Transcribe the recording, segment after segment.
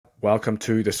Welcome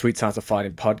to the Sweet Science of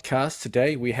Fighting podcast.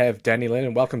 Today we have Danny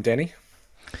Lennon. Welcome, Danny.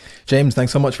 James,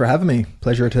 thanks so much for having me.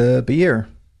 Pleasure to be here.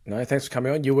 No, thanks for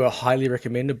coming on. You were highly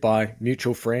recommended by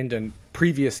mutual friend and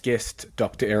previous guest,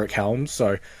 Dr. Eric Helms.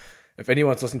 So if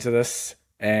anyone's listening to this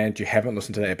and you haven't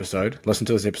listened to that episode, listen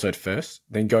to this episode first,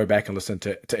 then go back and listen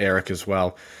to Eric as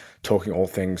well, talking all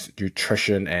things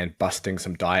nutrition and busting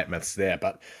some diet myths there.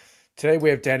 But today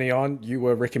we have Danny on. You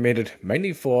were recommended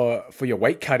mainly for your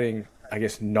weight cutting, I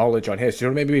guess, knowledge on here. So you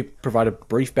want to maybe provide a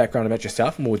brief background about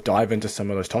yourself and we'll dive into some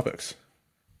of those topics.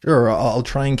 Sure, I'll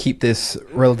try and keep this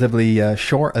relatively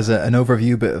short as an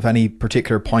overview, but if any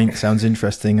particular point sounds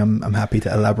interesting, I'm happy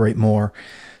to elaborate more.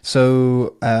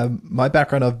 So my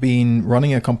background, I've been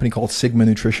running a company called Sigma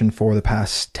Nutrition for the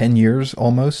past 10 years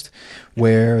almost,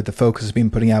 where the focus has been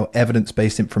putting out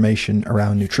evidence-based information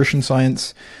around nutrition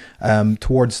science.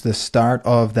 Towards the start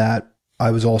of that, I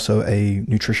was also a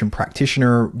nutrition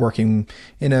practitioner working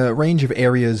in a range of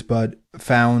areas, but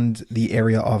found the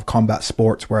area of combat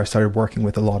sports where I started working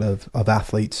with a lot of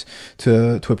athletes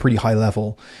to a pretty high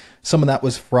level. Some of that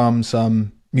was from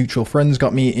some mutual friends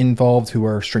got me involved who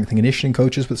were strength and conditioning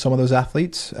coaches with some of those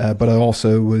athletes. But I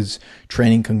also was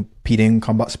training, competing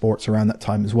combat sports around that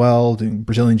time as well, doing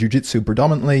Brazilian Jiu-Jitsu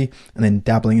predominantly, and then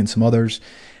dabbling in some others.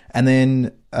 And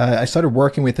then I started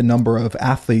working with a number of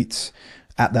athletes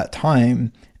at that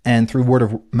time, and through word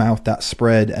of mouth that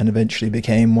spread and eventually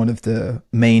became one of the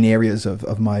main areas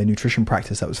of my nutrition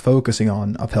practice that was focusing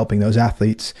on, of helping those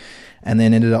athletes, and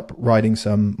then ended up writing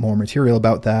some more material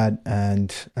about that,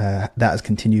 and that has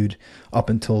continued up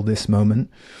until this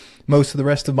moment. Most of the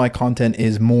rest of my content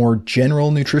is more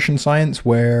general nutrition science,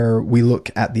 where we look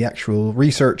at the actual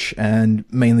research and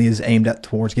mainly is aimed at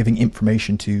towards giving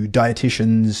information to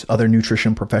dietitians, other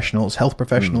nutrition professionals, health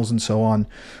professionals, and so on.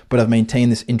 But I've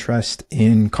maintained this interest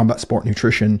in combat sport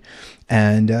nutrition,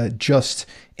 and just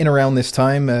in around this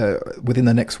time, within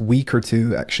the next week or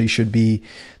two, actually should be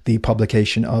the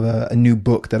publication of a new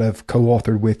book that I've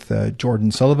co-authored with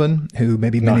Jordan Sullivan, who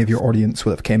maybe many of your audience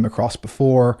will have came across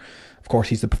before. Of course,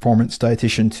 he's the performance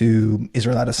dietitian to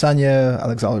Israel Adesanya,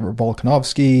 Alexander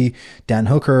Volkanovski, Dan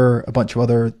Hooker, a bunch of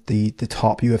other the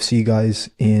top UFC guys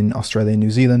in Australia and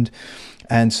New Zealand.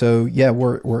 And so, yeah,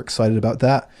 we're excited about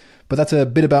that. But that's a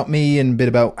bit about me and a bit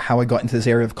about how I got into this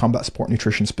area of combat sport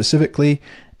nutrition specifically.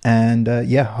 And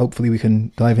hopefully we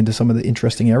can dive into some of the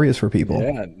interesting areas for people.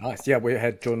 Yeah, nice. Yeah, we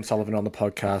had Jordan Sullivan on the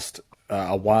podcast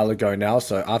a while ago now.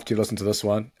 So after you listen to this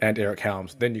one and Eric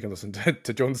Helms, then you can listen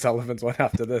to Jordan Sullivan's one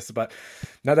after this. But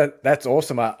no, that's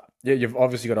awesome. Yeah, you've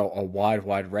obviously got a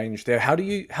wide range there. How do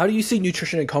you see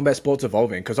nutrition in combat sports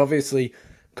evolving? Because obviously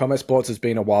combat sports has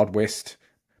been a wild west.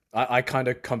 I kind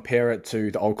of compare it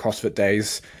to the old CrossFit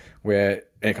days where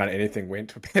kind of anything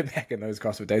went back in those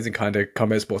CrossFit days, and kind of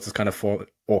combat sports is kind of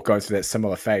going through that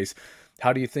similar phase.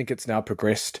 How do you think it's now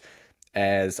progressed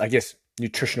as, I guess,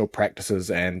 nutritional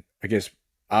practices, and I guess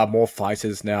are more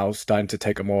fighters now starting to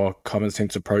take a more common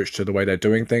sense approach to the way they're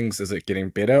doing things? Is it getting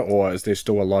better, or is there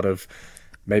still a lot of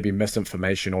maybe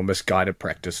misinformation or misguided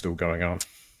practice still going on?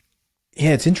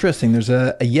 Yeah, it's interesting. There's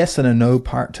a yes and a no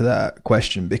part to that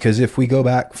question, because if we go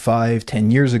back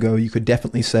 5-10 years ago, you could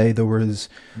definitely say there was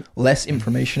less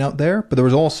information out there, but there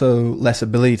was also less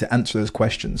ability to answer those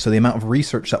questions. So the amount of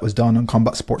research that was done on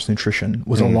combat sports nutrition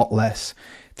was a lot less.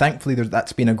 Thankfully,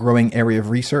 that's been a growing area of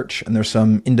research, and there's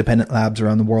some independent labs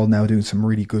around the world now doing some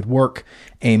really good work,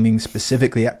 aiming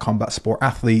specifically at combat sport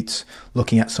athletes,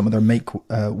 looking at some of their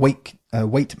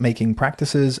weight-making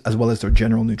practices, as well as their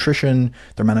general nutrition,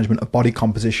 their management of body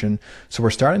composition. So we're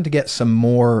starting to get some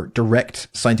more direct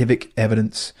scientific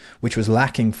evidence, which was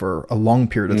lacking for a long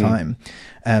period of time.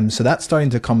 So that's starting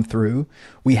to come through.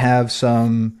 We have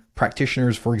some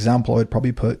practitioners, for example, I'd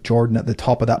probably put Jordan at the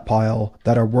top of that pile,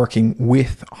 that are working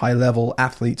with high-level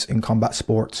athletes in combat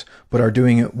sports, but are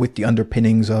doing it with the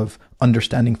underpinnings of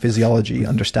understanding physiology,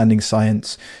 understanding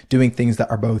science, doing things that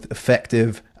are both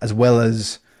effective as well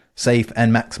as safe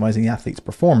and maximizing the athlete's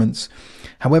performance.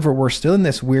 However, we're still in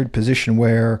this weird position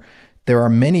where there are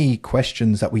many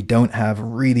questions that we don't have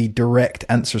really direct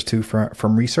answers to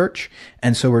from research.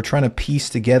 And so we're trying to piece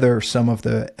together some of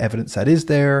the evidence that is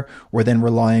there. We're then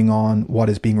relying on what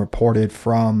is being reported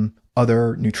from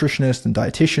other nutritionists and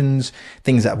dietitians,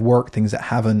 things that have worked, things that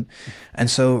haven't.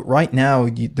 And so right now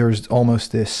there's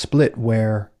almost this split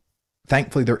where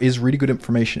thankfully there is really good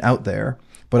information out there,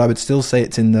 but I would still say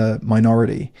it's in the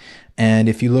minority. And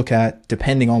if you look at,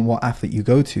 depending on what athlete you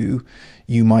go to,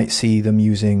 you might see them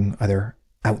using either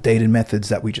outdated methods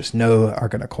that we just know are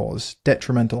going to cause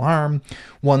detrimental harm,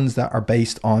 ones that are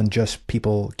based on just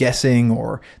people guessing,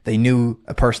 or they knew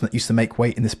a person that used to make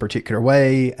weight in this particular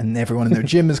way and everyone in their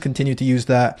gym has continued to use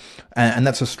that. And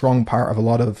that's a strong part of a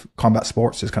lot of combat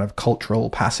sports, is kind of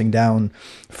cultural passing down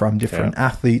from different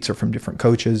athletes or from different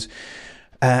coaches.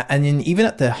 And then even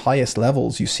at the highest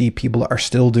levels, you see people are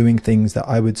still doing things that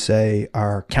I would say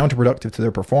are counterproductive to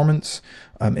their performance,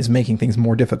 is making things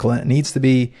more difficult than it needs to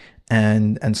be,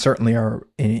 and certainly are,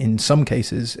 in some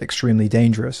cases, extremely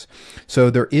dangerous.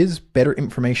 So there is better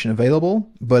information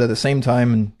available, but at the same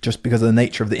time, just because of the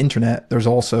nature of the internet, there's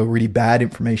also really bad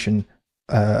information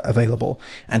available.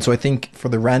 And so I think for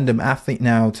the random athlete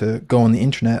now to go on the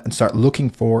internet and start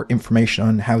looking for information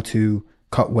on how to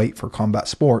cut weight for combat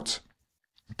sports,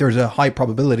 there's a high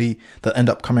probability that end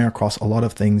up coming across a lot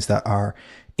of things that are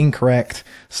incorrect,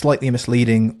 slightly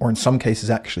misleading, or in some cases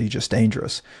actually just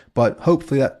dangerous. But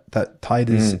hopefully that tide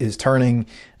is turning.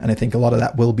 And I think a lot of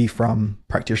that will be from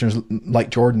practitioners like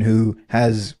Jordan, who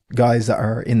has guys that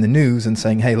are in the news and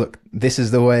saying, hey, look, this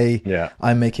is the way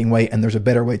I'm making weight and there's a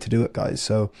better way to do it, guys.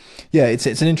 So yeah, it's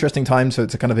an interesting time. So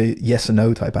it's a kind of a yes and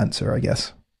no type answer, I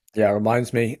guess. Yeah, it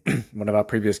reminds me, one of our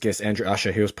previous guests, Andrew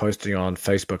Usher, he was posting on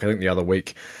Facebook, I think the other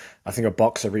week, I think a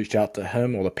boxer reached out to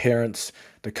him, or the parents,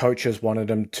 the coaches wanted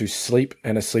him to sleep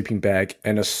in a sleeping bag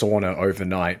in a sauna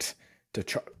overnight,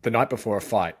 the night before a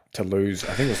fight, to lose,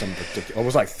 I think it was something ridiculous, it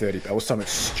was like 30, it was some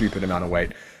stupid amount of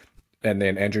weight. And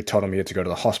then Andrew told him he had to go to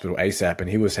the hospital ASAP, and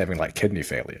he was having like kidney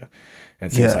failure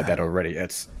and things like that already.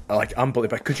 It's like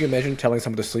unbelievable. Could you imagine telling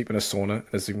someone to sleep in a sauna,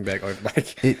 in a sleeping bag?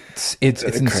 Like, it's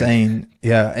insane.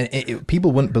 Yeah, and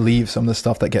people wouldn't believe some of the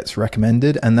stuff that gets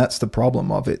recommended, and that's the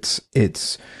problem of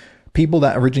it's people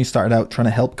that originally started out trying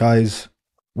to help guys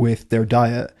with their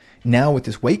diet. Now with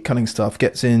this weight cutting stuff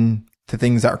gets in to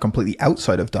things that are completely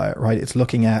outside of diet, right? It's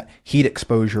looking at heat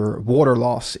exposure, water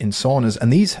loss in saunas,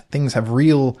 and these things have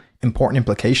real important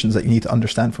implications that you need to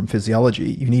understand from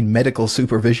physiology. You need medical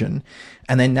supervision.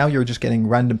 And then now you're just getting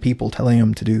random people telling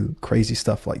him to do crazy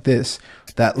stuff like this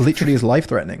that literally is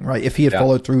life-threatening, right? If he had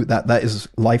followed through, that is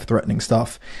life-threatening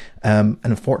stuff. And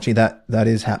unfortunately, that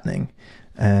is happening.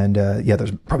 And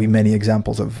there's probably many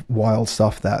examples of wild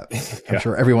stuff that I'm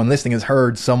sure everyone listening has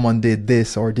heard. Someone did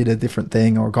this or did a different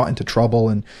thing or got into trouble.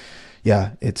 And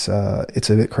yeah, it's a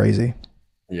bit crazy.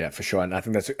 Yeah, for sure. And I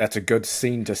think that's a good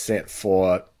scene to set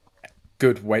for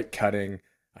good weight cutting,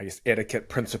 I guess, etiquette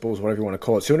principles, whatever you want to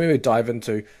call it. So when we dive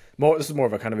into more, this is more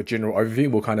of a kind of a general overview.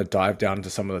 We'll kind of dive down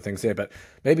into some of the things there, but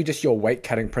maybe just your weight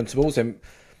cutting principles. And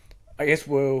I guess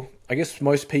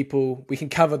most people, we can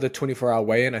cover the 24-hour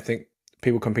weigh-in. I think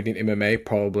people competing in MMA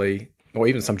probably, or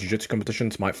even some jiu-jitsu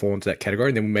competitions might fall into that category.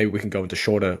 And then maybe we can go into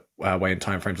shorter weigh-in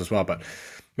timeframes as well. But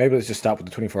maybe let's just start with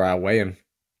the 24-hour weigh-in.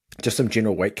 Just some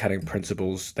general weight cutting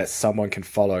principles that someone can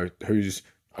follow who's,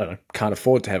 I don't know, can't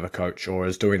afford to have a coach or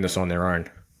is doing this on their own.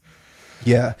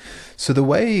 Yeah. So the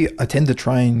way I tend to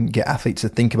try and get athletes to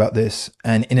think about this,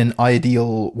 and in an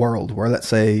ideal world where, let's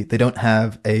say, they don't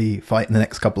have a fight in the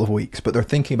next couple of weeks, but they're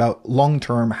thinking about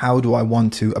long-term, how do I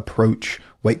want to approach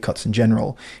weight cuts in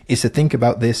general, is to think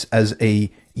about this as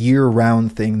a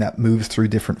year-round thing that moves through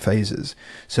different phases.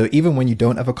 So even when you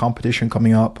don't have a competition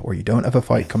coming up or you don't have a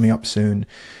fight coming up soon,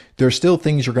 there's still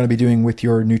things you're going to be doing with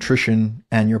your nutrition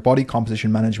and your body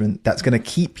composition management that's going to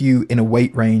keep you in a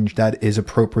weight range that is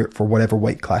appropriate for whatever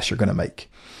weight class you're going to make.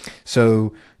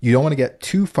 So you don't want to get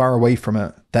too far away from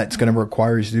it. That's going to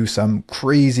require you to do some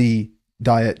crazy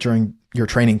diet during your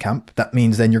training camp. That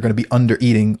means then you're going to be under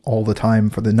eating all the time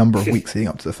for the number of weeks leading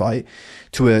up to the fight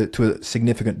to a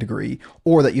significant degree,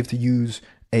 or that you have to use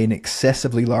an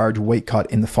excessively large weight cut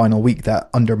in the final week that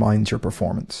undermines your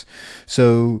performance.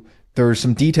 So there's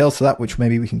some details to that, which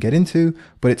maybe we can get into,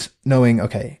 but it's knowing,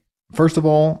 okay, first of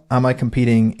all, am I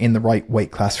competing in the right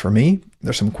weight class for me?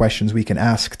 There's some questions we can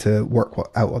ask to work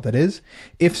out what that is.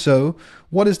 If so,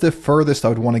 what is the furthest I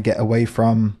would want to get away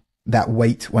from that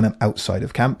weight when I'm outside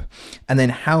of camp? And then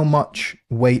how much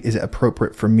weight is it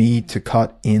appropriate for me to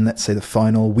cut in, let's say, the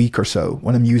final week or so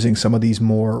when I'm using some of these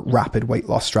more rapid weight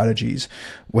loss strategies,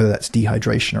 whether that's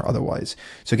dehydration or otherwise.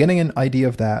 So getting an idea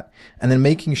of that and then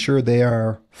making sure they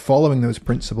are following those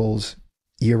principles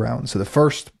year round. So the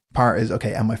first part is,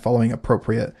 okay, am I following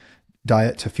appropriate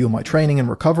diet to fuel my training and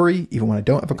recovery, even when I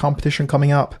don't have a competition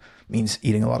coming up? Means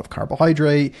eating a lot of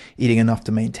carbohydrate, eating enough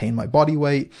to maintain my body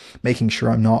weight, making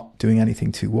sure I'm not doing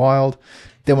anything too wild.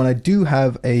 Then when I do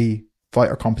have a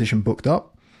fight or competition booked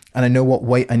up and I know what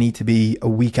weight I need to be a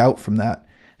week out from that,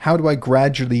 how do I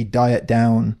gradually diet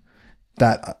down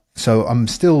that so I'm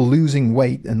still losing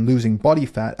weight and losing body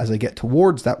fat as I get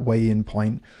towards that weigh-in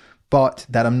point, but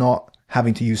that I'm not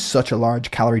having to use such a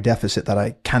large calorie deficit that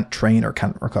I can't train or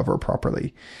can't recover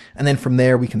properly. And then from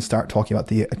there, we can start talking about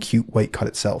the acute weight cut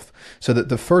itself. So that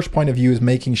the first point of view is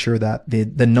making sure that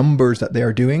the numbers that they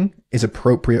are doing is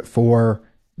appropriate for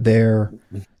their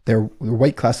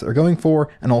weight class that they're going for,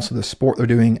 and also the sport they're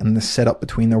doing and the setup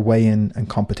between their weigh-in and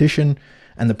competition.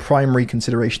 And the primary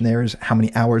consideration there is how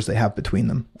many hours they have between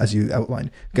them, as you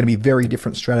outlined. Going to be very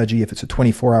different strategy if it's a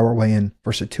 24-hour weigh-in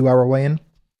versus a 2-hour weigh-in.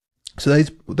 So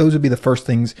those would be the first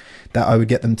things that I would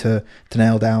get them to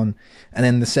nail down. And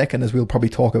then the second, as we'll probably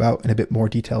talk about in a bit more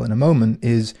detail in a moment,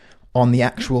 is on the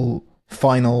actual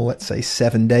final, let's say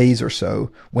 7 days or so,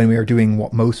 when we are doing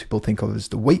what most people think of as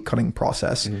the weight cutting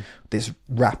process, this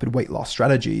rapid weight loss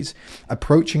strategies,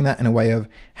 approaching that in a way of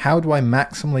how do I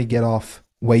maximally get off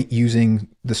weight using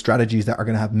the strategies that are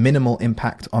going to have minimal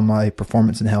impact on my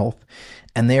performance and health,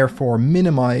 and therefore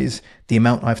minimize the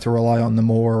amount I have to rely on the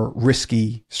more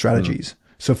risky strategies.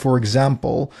 So for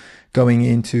example, going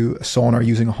into a sauna or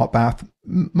using a hot bath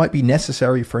might be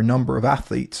necessary for a number of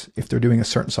athletes if they're doing a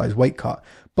certain size weight cut.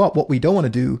 But what we don't want to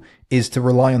do is to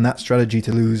rely on that strategy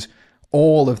to lose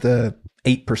all of the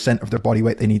 8% of their body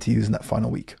weight they need to use in that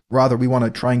final week. Rather, we want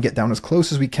to try and get down as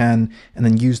close as we can and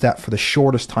then use that for the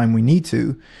shortest time we need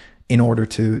to in order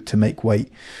to make weight.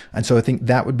 And so I think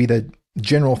that would be the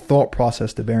general thought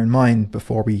process to bear in mind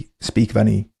before we speak of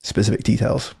any specific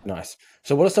details. Nice.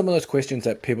 So what are some of those questions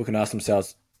that people can ask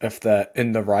themselves if they're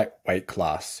in the right weight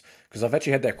class? Because I've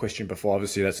actually had that question before.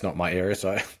 Obviously, that's not my area,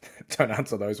 so I don't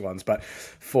answer those ones. But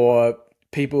for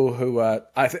people who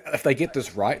if they get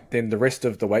this right, then the rest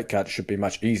of the weight cut should be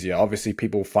much easier. Obviously,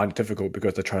 people find it difficult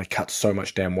because they're trying to cut so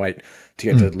much damn weight to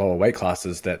get to lower weight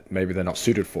classes that maybe they're not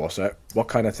suited for. So what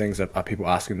kind of things are people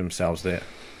asking themselves there?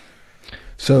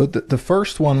 So the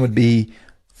first one would be,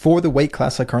 for the weight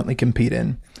class I currently compete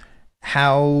in,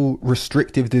 how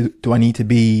restrictive do I need to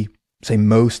be, say,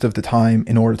 most of the time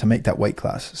in order to make that weight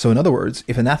class? So in other words,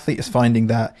 if an athlete is finding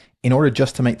that in order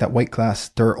just to make that weight class,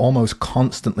 they're almost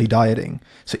constantly dieting.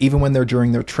 So even when they're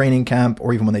during their training camp,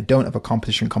 or even when they don't have a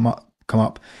competition come up,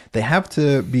 they have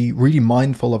to be really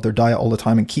mindful of their diet all the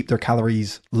time and keep their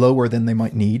calories lower than they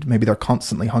might need. Maybe they're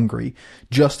constantly hungry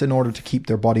just in order to keep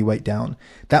their body weight down.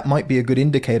 That might be a good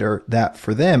indicator that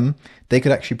for them, they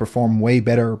could actually perform way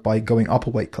better by going up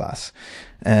a weight class.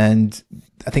 And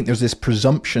I think there's this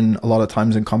presumption a lot of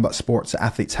times in combat sports that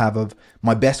athletes have of,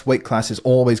 my best weight class is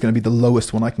always going to be the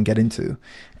lowest one I can get into.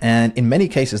 And in many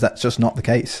cases, that's just not the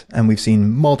case. And we've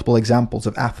seen multiple examples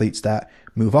of athletes that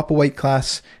move up a weight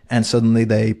class and suddenly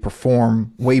they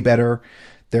perform way better.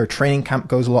 Their training camp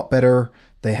goes a lot better.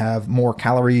 They have more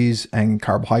calories and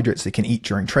carbohydrates they can eat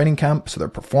during training camp, so their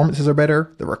performances are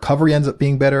better. The recovery ends up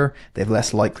being better. They have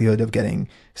less likelihood of getting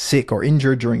sick or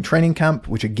injured during training camp,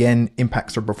 which again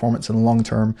impacts their performance in the long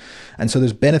term. And so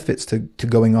there's benefits to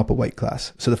going up a weight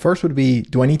class. So the first would be,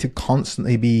 do I need to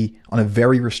constantly be on a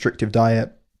very restrictive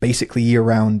diet, basically year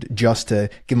round, just to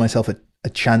give myself a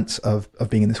chance of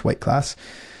being in this weight class?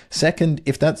 Second,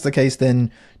 if that's the case,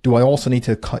 then do I also need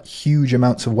to cut huge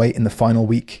amounts of weight in the final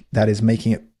week that is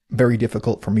making it very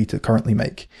difficult for me to currently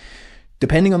make?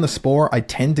 Depending on the sport, I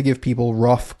tend to give people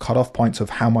rough cutoff points of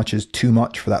how much is too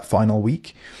much for that final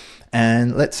week.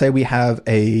 And let's say we have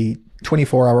a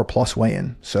 24-hour plus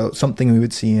weigh-in, so something we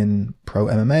would see in pro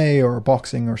MMA or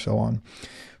boxing or so on.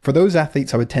 For those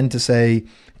athletes, I would tend to say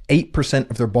 8%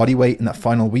 of their body weight in that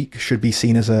final week should be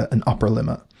seen as an upper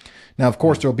limit. Now, of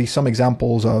course, there'll be some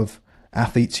examples of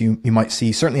athletes you might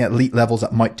see, certainly at elite levels,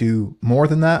 that might do more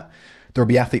than that. There'll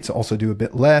be athletes that also do a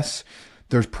bit less.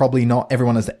 There's probably not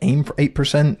everyone has to aim for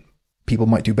 8%. People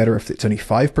might do better if it's only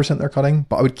 5% they're cutting,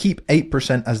 but I would keep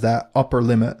 8% as that upper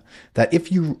limit, that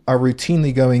if you are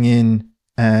routinely going in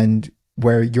and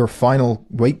where your final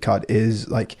weight cut is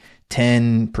like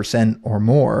 10% or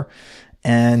more,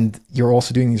 and you're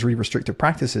also doing these really restrictive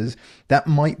practices, that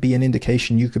might be an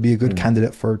indication you could be a good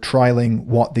candidate for trialing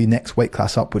what the next weight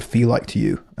class up would feel like to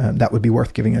you. That would be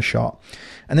worth giving a shot.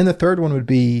 And then the third one would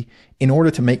be, in order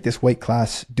to make this weight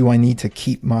class, do I need to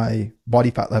keep my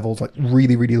body fat levels like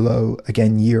really, really low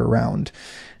again year round?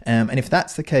 And if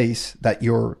that's the case, that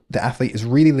the athlete is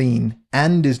really lean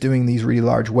and is doing these really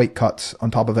large weight cuts on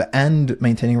top of it and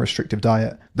maintaining a restrictive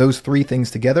diet, those three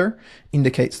things together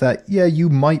indicates that, yeah, you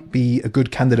might be a good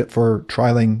candidate for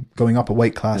trialing going up a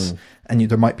weight class, and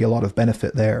there might be a lot of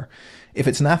benefit there. If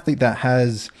it's an athlete that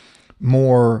has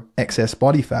more excess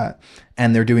body fat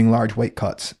and they're doing large weight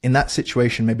cuts, in that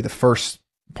situation, maybe the first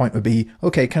point would be,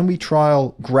 okay, can we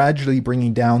trial gradually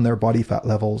bringing down their body fat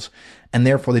levels, and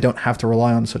therefore they don't have to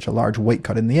rely on such a large weight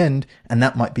cut in the end, and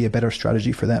that might be a better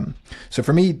strategy for them. So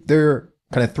for me, they're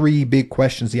kind of three big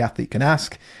questions the athlete can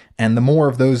ask. And the more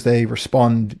of those they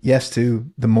respond yes to,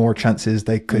 the more chances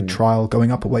they could trial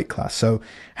going up a weight class. So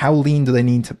how lean do they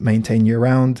need to maintain year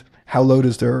round? How low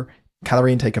does their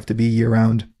calorie intake have to be year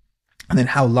round? And then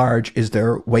how large is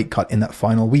their weight cut in that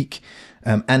final week?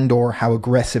 And or how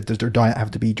aggressive does their diet have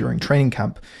to be during training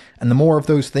camp? And the more of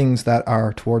those things that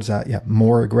are towards that,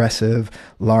 more aggressive,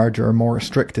 larger, more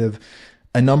restrictive,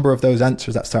 a number of those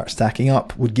answers that start stacking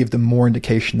up would give them more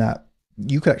indication that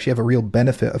you could actually have a real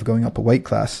benefit of going up a weight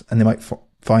class, and they might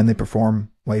find they perform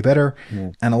way better.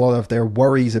 And a lot of their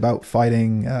worries about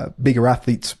fighting bigger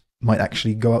athletes might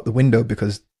actually go out the window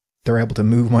because they're able to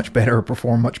move much better,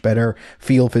 perform much better,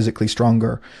 feel physically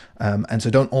stronger. And so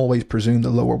don't always presume the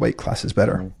lower weight class is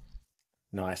better.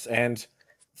 Nice. And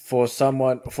for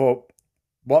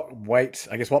what weight,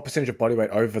 I guess, what percentage of body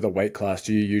weight over the weight class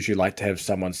do you usually like to have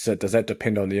someone sit? Does that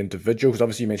depend on the individual? Because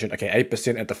obviously you mentioned, okay,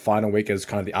 8% at the final week is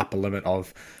kind of the upper limit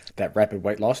of that rapid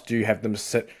weight loss. Do you have them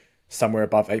sit somewhere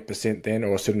above 8% then,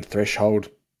 or a certain threshold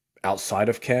outside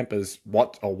of camp?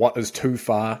 What is too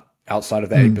far outside of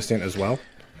the 8% as well?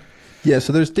 Yeah,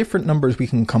 so there's different numbers we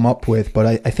can come up with, but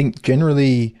I think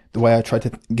generally the way I try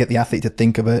to get the athlete to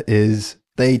think of it is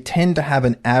they tend to have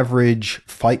an average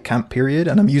fight camp period.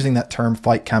 And I'm using that term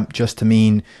fight camp just to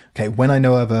mean, okay, when I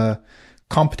know of a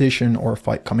competition or a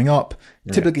fight coming up,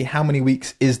 typically how many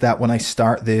weeks is that when I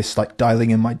start this, like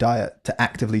dialing in my diet to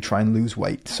actively try and lose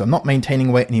weight? So I'm not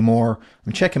maintaining weight anymore.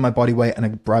 I'm checking my body weight and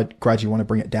I gradually want to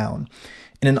bring it down.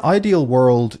 In an ideal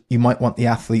world, you might want the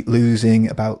athlete losing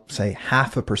about, say,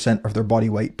 0.5% of their body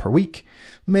weight per week,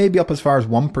 maybe up as far as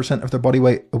 1% of their body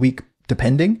weight a week,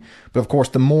 depending. But of course,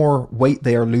 the more weight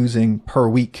they are losing per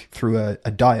week through a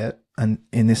diet, and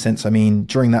in this sense, I mean,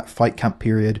 during that fight camp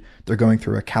period, they're going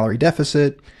through a calorie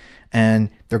deficit and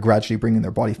they're gradually bringing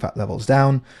their body fat levels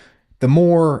down. The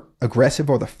more aggressive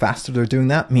or the faster they're doing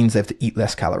that means they have to eat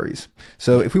less calories.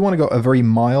 So if we want to go a very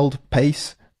mild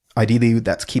pace, ideally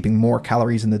that's keeping more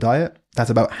calories in the diet. That's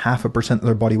about 0.5% of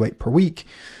their body weight per week,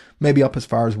 maybe up as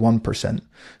far as 1%.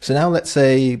 So now let's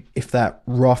say if that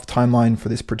rough timeline for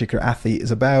this particular athlete is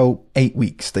about 8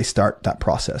 weeks, they start that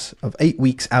process of 8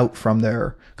 weeks out from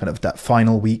their kind of that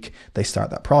final week, they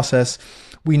start that process.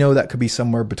 We know that could be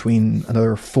somewhere between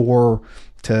another 4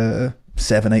 to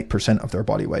 7-8% of their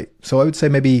body weight. So I would say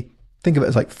maybe think of it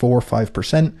as like 4 or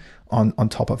 5% on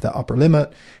top of that upper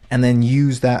limit, and then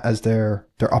use that as their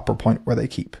upper point where they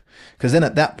keep. Because then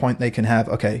at that point they can have,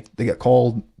 okay, they get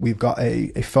called, we've got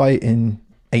a fight in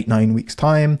 8-9 weeks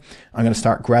time. I'm going to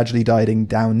start gradually dieting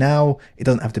down now. It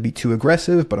doesn't have to be too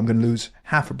aggressive, but I'm going to lose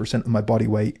 0.5% of my body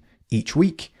weight each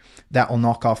week. That will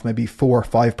knock off maybe 4 or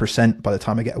 5% by the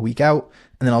time I get a week out.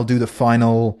 And then I'll do the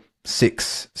final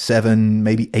 6, 7,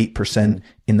 maybe 8%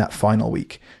 in that final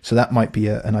week. So that might be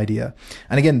an idea.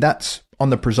 And again, that's on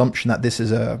the presumption that this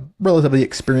is a relatively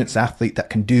experienced athlete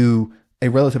that can do a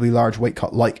relatively large weight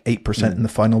cut, like 8% in the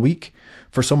final week.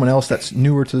 For someone else that's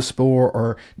newer to the sport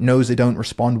or knows they don't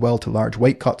respond well to large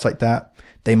weight cuts like that,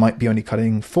 they might be only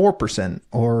cutting 4%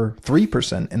 or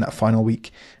 3% in that final week.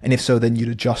 And if so, then you'd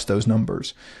adjust those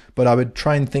numbers. But I would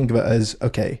try and think of it as,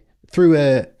 okay, through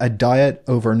a diet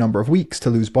over a number of weeks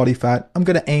to lose body fat, I'm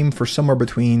going to aim for somewhere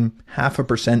between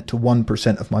 0.5% to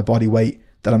 1% of my body weight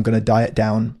that I'm going to diet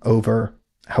down over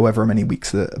however many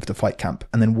weeks of the fight camp,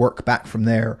 and then work back from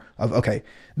there of, okay,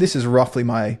 this is roughly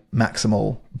my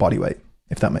maximal body weight,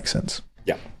 if that makes sense.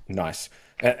 Yeah, nice.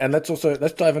 And let's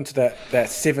dive into that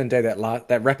 7-day,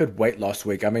 that rapid weight loss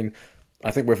week. I mean,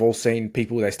 I think we've all seen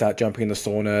people, they start jumping in the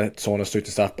sauna suits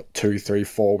and stuff, but 2, 3,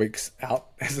 4 weeks out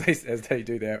as they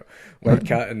do their weight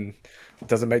cut, and it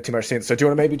doesn't make too much sense. So do you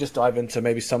want to maybe just dive into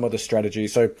maybe some of the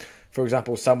strategies? So for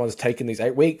example, someone's taken these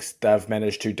 8 weeks, they've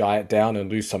managed to diet down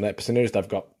and lose some of that percentage. They've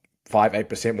got 5,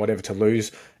 8%, whatever to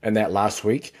lose in that last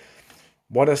week.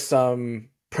 What are some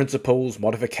principles,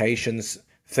 modifications,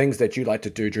 things that you like to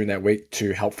do during that week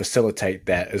to help facilitate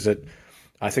that?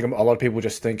 I think a lot of people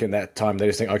just think in that time, they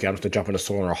just think, okay, I'm just going to jump in a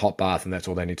sauna or a hot bath and that's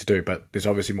all they need to do. But there's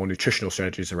obviously more nutritional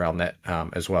strategies around that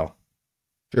as well.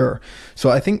 Sure. So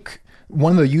I think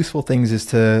one of the useful things is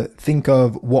to think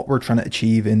of what we're trying to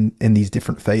achieve in these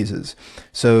different phases.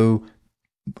 So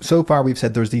far we've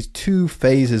said there's these 2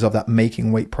 phases of that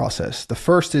making weight process. The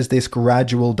first is this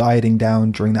gradual dieting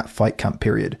down during that fight camp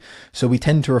period. So we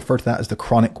tend to refer to that as the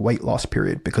chronic weight loss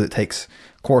period because it takes,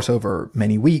 of course, over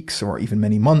many weeks or even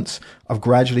many months of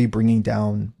gradually bringing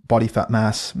down body fat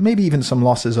mass, maybe even some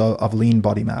losses of lean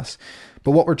body mass.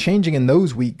 But what we're changing in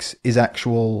those weeks is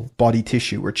actual body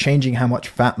tissue. We're changing how much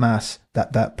fat mass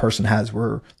that person has.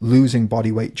 We're losing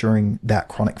body weight during that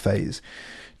chronic phase.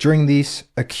 During this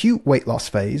acute weight loss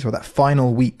phase, or that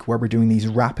final week where we're doing these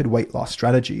rapid weight loss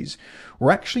strategies, we're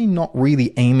actually not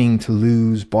really aiming to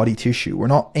lose body tissue. We're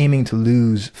not aiming to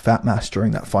lose fat mass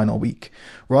during that final week.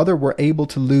 Rather, we're able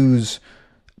to lose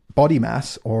body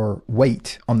mass or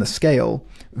weight on the scale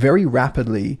very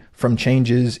rapidly from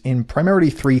changes in primarily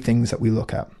three things that we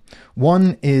look at.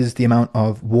 One is the amount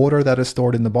of water that is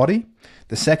stored in the body.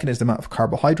 The second is the amount of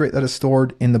carbohydrate that is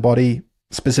stored in the body,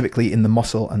 specifically in the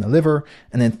muscle and the liver.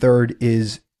 And then third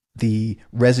is the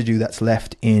residue that's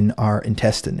left in our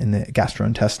intestine, in the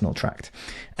gastrointestinal tract.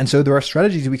 And so there are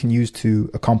strategies we can use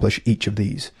to accomplish each of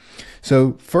these.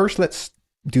 So first, let's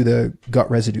do the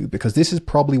gut residue, because this is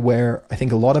probably where I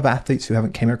think a lot of athletes who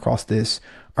haven't came across this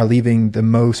are leaving the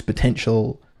most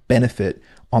potential benefit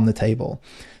on the table.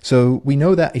 So we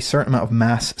know that a certain amount of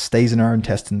mass stays in our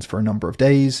intestines for a number of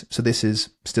days. So this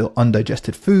is still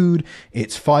undigested food.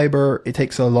 It's fiber. It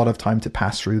takes a lot of time to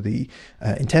pass through the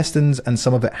intestines, and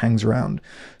some of it hangs around.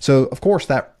 So of course,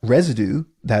 that residue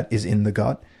that is in the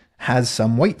gut has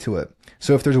some weight to it.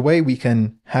 So if there's a way we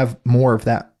can have more of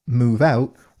that move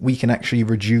out, we can actually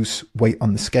reduce weight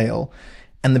on the scale.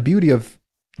 And the beauty of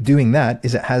doing that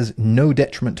is it has no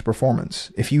detriment to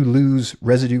performance. If you lose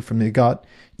residue from the gut,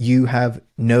 you have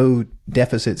no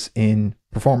deficits in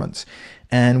performance.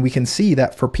 And we can see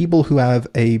that for people who have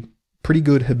a pretty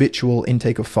good habitual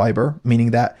intake of fiber, meaning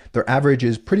that their average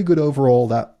is pretty good overall,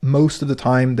 that most of the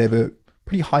time they have a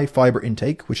pretty high fiber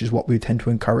intake, which is what we tend to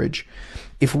encourage.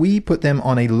 If we put them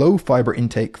on a low fiber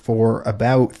intake for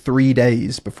about 3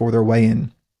 days before their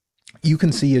weigh-in, you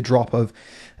can see a drop of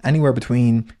anywhere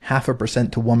between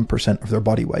 0.5% to 1% of their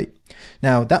body weight.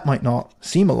 Now, that might not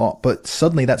seem a lot, but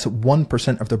suddenly that's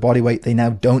 1% of their body weight they now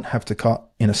don't have to cut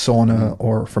in a sauna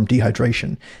or from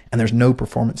dehydration, and there's no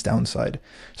performance downside.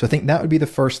 So I think that would be the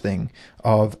first thing.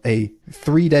 Of a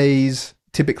 3 days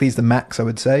typically is the max, I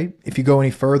would say. If you go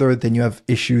any further, then you have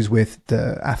issues with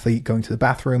the athlete going to the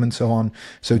bathroom and so on.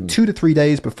 So 2 to 3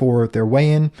 days before their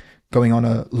weigh-in, going on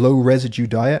a low residue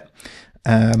diet.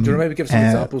 Do you want to maybe give some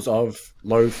examples of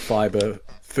low fiber,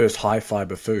 first high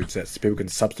fiber foods that people can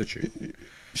substitute?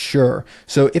 Sure.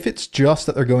 So if it's just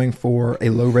that they're going for a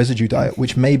low residue diet,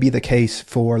 which may be the case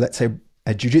for, let's say,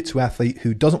 a jiu-jitsu athlete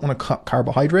who doesn't want to cut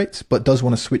carbohydrates, but does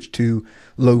want to switch to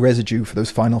low residue for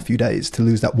those final few days to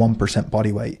lose that 1%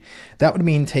 body weight. That would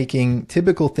mean taking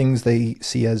typical things they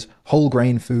see as whole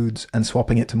grain foods and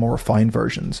swapping it to more refined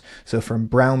versions. So from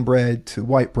brown bread to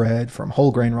white bread, from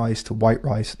whole grain rice to white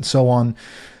rice, and so on.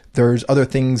 There's other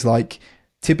things like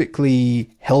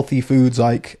typically healthy foods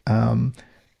like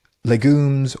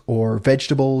legumes or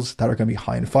vegetables that are going to be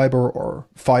high in fiber, or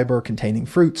fiber containing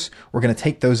fruits. We're going to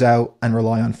take those out and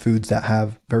rely on foods that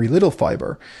have very little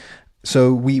fiber.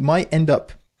 So we might end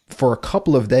up for a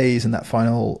couple of days in that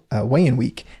final weigh-in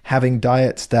week having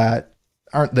diets that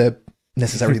aren't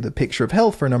necessarily the picture of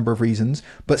health for a number of reasons,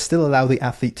 but still allow the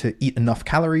athlete to eat enough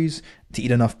calories, to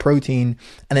eat enough protein,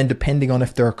 and then depending on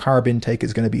if their carb intake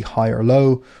is going to be high or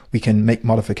low, we can make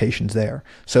modifications there.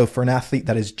 So for an athlete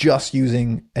that is just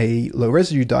using a low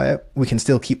residue diet, we can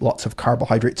still keep lots of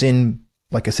carbohydrates in,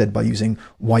 like I said, by using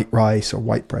white rice or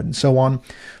white bread and so on.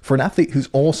 For an athlete who's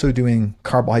also doing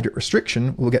carbohydrate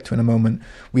restriction, we'll get to in a moment,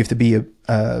 we have to be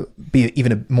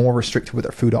even more restricted with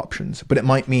our food options. But it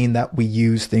might mean that we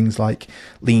use things like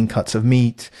lean cuts of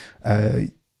meat,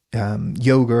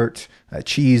 yogurt,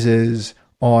 cheeses,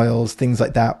 oils, things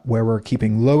like that, where we're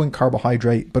keeping low in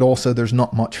carbohydrate, but also there's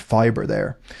not much fiber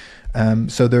there.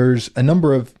 So there's a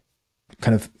number of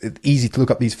kind of easy to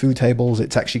look up these food tables.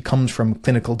 It actually comes from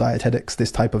clinical dietetics,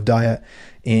 this type of diet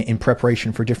in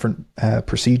preparation for different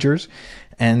procedures.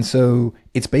 And so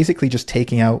it's basically just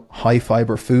taking out high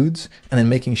fiber foods and then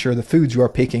making sure the foods you are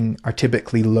picking are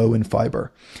typically low in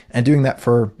fiber. And doing that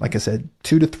for, like I said,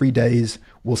 2 to 3 days,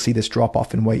 we'll see this drop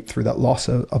off in weight through that loss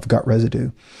of gut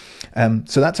residue.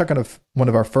 So that's our kind of one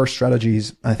of our first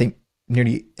strategies. I think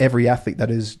nearly every athlete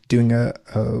that is doing a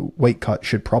weight cut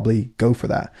should probably go for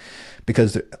that,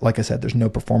 because like I said, there's no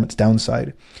performance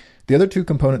downside. The other two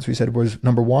components we said was,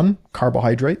 number one,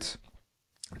 carbohydrates.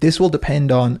 This will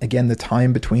depend on, again, the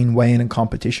time between weigh-in and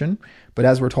competition. But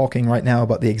as we're talking right now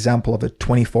about the example of a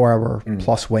 24-hour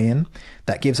plus weigh-in,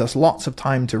 that gives us lots of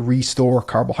time to restore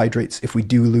carbohydrates if we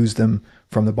do lose them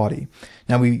from the body.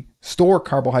 Now, we store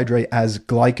carbohydrate as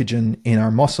glycogen in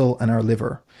our muscle and our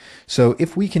liver. So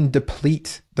if we can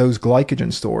deplete those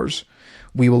glycogen stores,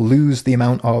 we will lose the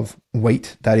amount of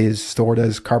weight that is stored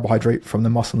as carbohydrate from the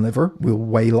muscle and liver. We'll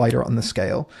weigh lighter on the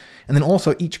scale. And then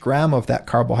also each gram of that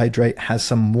carbohydrate has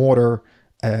some water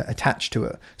attached to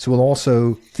it. So we'll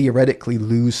also theoretically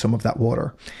lose some of that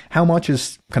water. How much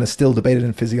is kind of still debated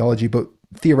in physiology, but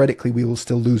theoretically, we will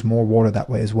still lose more water that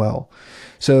way as well.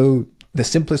 So the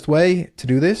simplest way to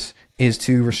do this is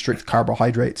to restrict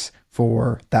carbohydrates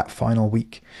for that final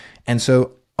week. And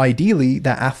so ideally,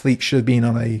 that athlete should have been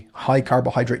on a high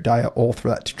carbohydrate diet all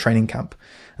through that training camp.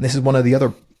 And this is one of the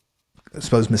other, I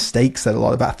suppose, mistakes that a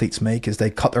lot of athletes make, is they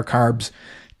cut their carbs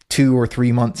 2 or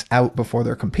 3 months out before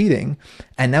they're competing.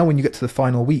 And now when you get to the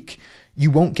final week, you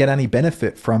won't get any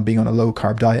benefit from being on a low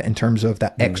carb diet in terms of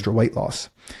that extra weight loss.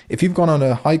 If you've gone on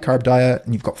a high carb diet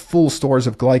and you've got full stores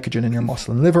of glycogen in your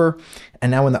muscle and liver,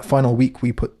 and now in that final week,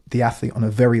 we put the athlete on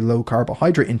a very low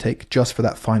carbohydrate intake just for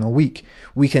that final week,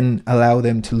 we can allow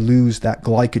them to lose that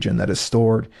glycogen that is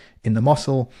stored in the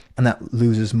muscle, and that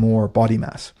loses more body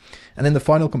mass. And then the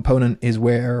final component is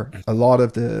where a lot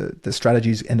of the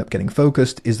strategies end up getting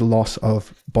focused, is the loss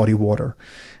of body water.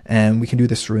 And we can do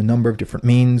this through a number of different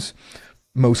means.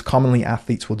 Most commonly,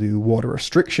 athletes will do water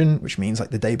restriction, which means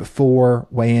like the day before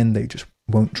weigh-in, they just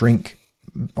won't drink,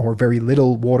 or very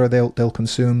little water they'll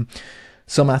consume.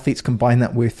 Some athletes combine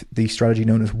that with the strategy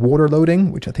known as water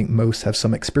loading, which I think most have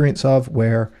some experience of,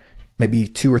 where maybe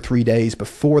 2 or 3 days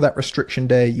before that restriction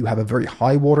day, you have a very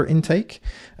high water intake.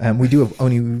 We do have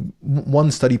only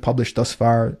one study published thus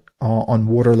far on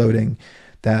water loading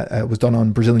that was done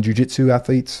on Brazilian Jiu-Jitsu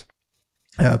athletes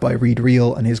by Reed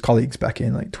Reel and his colleagues back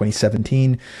in like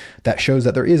 2017, that shows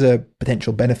that there is a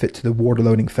potential benefit to the water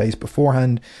loading phase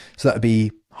beforehand. So that would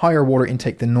be higher water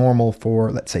intake than normal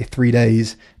for, let's say, 3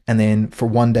 days. And then for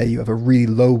 1 day, you have a really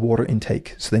low water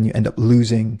intake. So then you end up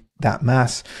losing that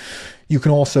mass. You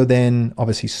can also then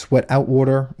obviously sweat out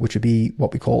water, which would be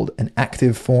what we called an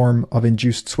active form of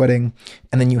induced sweating.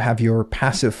 And then you have your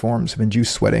passive forms of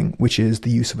induced sweating, which is the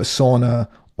use of a sauna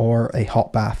or a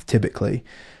hot bath typically.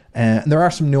 And there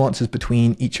are some nuances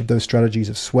between each of those strategies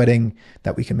of sweating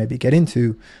that we can maybe get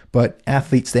into, but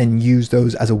athletes then use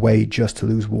those as a way just to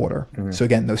lose water. So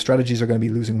again, those strategies are going to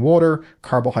be losing water,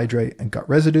 carbohydrate, and gut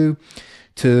residue.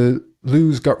 To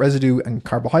lose gut residue and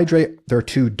carbohydrate, there are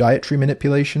 2 dietary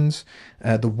manipulations.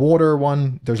 The water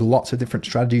one, there's lots of different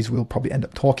strategies we'll probably end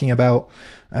up talking about.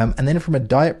 And then from a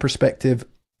diet perspective,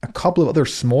 a couple of other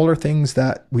smaller things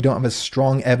that we don't have as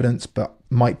strong evidence but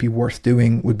might be worth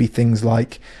doing would be things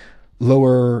like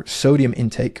lower sodium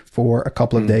intake for a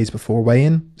couple of days before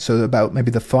weigh-in. So about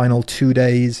maybe the final 2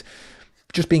 days,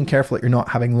 just being careful that you're not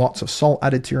having lots of salt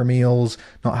added to your meals,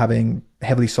 not having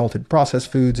heavily salted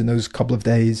processed foods in those couple of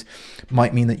days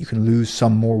might mean that you can lose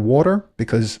some more water,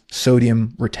 because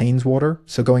sodium retains water.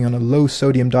 So going on a low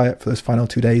sodium diet for those final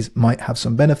 2 days might have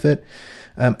some benefit.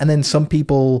 And then some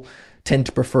people tend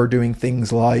to prefer doing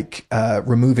things like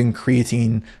removing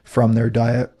creatine from their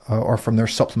diet or from their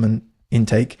supplement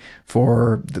intake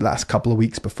for the last couple of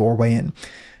weeks before weigh-in.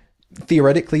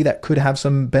 Theoretically, that could have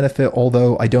some benefit,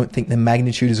 although I don't think the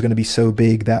magnitude is going to be so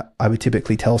big that I would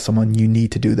typically tell someone you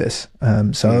need to do this.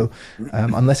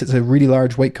 Unless it's a really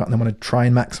large weight cut and they want to try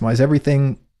and maximize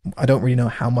everything, I don't really know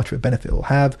how much of a benefit it will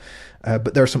have.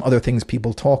 But there are some other things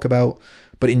people talk about.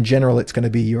 But in general, it's going to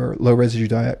be your low residue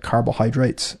diet,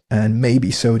 carbohydrates, and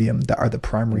maybe sodium that are the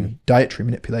primary dietary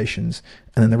manipulations.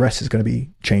 And then the rest is going to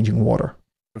be changing water.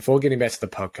 Before getting back to the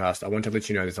podcast, I want to let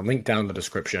you know there's a link down in the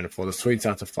description for the Swedes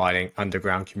Arts of Fighting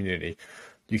underground community.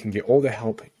 You can get all the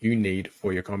help you need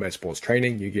for your combat sports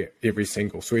training. You get every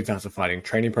single Swedes Arts of Fighting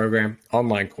training program,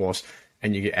 online course,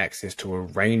 and you get access to a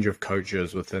range of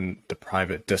coaches within the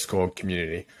private Discord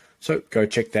community. So go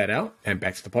check that out, and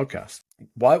back to the podcast.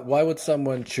 Why would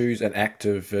someone choose an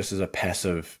active versus a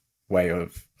passive way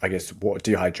of, I guess, what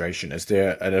dehydration? Is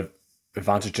there an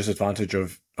advantage, disadvantage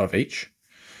of each?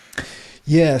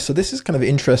 Yeah, so this is kind of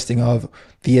interesting. Of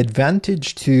the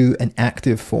advantage to an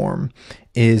active form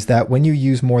is that when you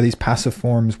use more of these passive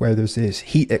forms where there's this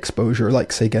heat exposure,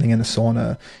 like say getting in a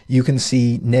sauna, you can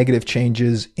see negative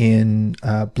changes in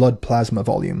blood plasma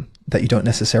volume that you don't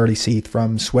necessarily see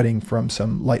from sweating from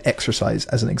some light exercise,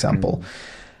 as an example.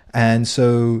 And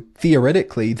so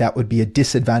theoretically, that would be a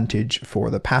disadvantage for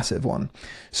the passive one.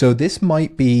 So this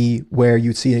might be where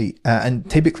you'd see, and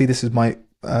typically this is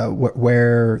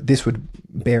where this would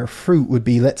bear fruit would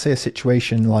be, let's say, a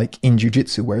situation like in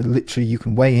jiu-jitsu where literally you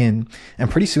can weigh in and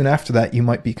pretty soon after that you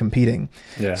might be competing.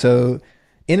 Yeah. So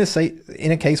in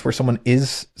a case where someone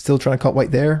is still trying to cut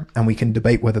weight there, and we can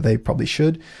debate whether they probably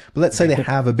should, but let's say they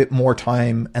have a bit more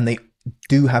time and they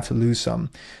do have to lose some,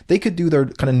 they could do their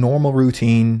kind of normal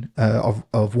routine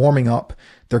of warming up.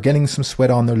 They're getting some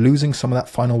sweat on, they're losing some of that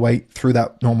final weight through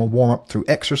that normal warm up through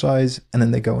exercise, and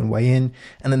then they go and weigh in,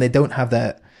 and then they don't have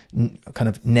that kind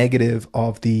of negative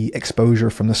of the exposure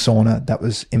from the sauna that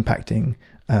was impacting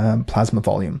plasma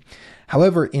volume.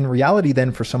 However, in reality,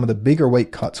 then for some of the bigger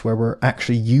weight cuts where we're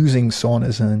actually using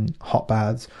saunas and hot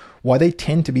baths, why they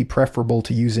tend to be preferable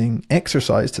to using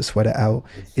exercise to sweat it out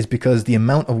is because the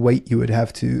amount of weight you would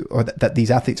have to, or that these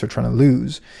athletes are trying to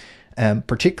lose,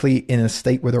 particularly in a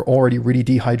state where they're already really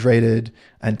dehydrated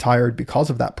and tired because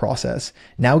of that process,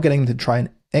 now getting to try and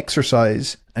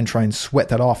exercise and try and sweat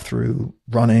that off through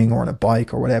running or on a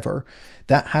bike or whatever,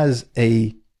 that has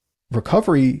a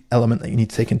recovery element that you need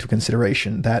to take into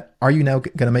consideration. That are you now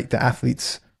going to make the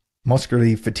athletes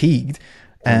muscularly fatigued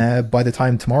by the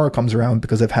time tomorrow comes around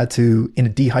because they've had to, in a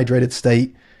dehydrated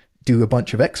state, do a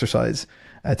bunch of exercise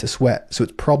to sweat? So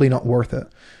it's probably not worth it.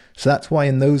 So that's why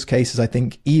in those cases, I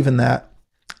think even that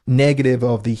negative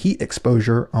of the heat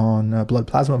exposure on blood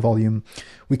plasma volume,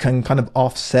 we can kind of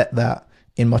offset that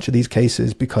in much of these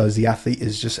cases because the athlete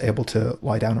is just able to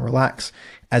lie down and relax,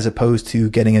 as opposed to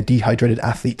getting a dehydrated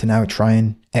athlete to now try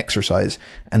and exercise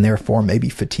and therefore maybe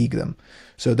fatigue them.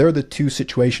 So there are the two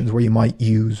situations where you might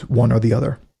use one or the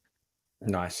other.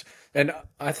 Nice. And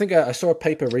I think I saw a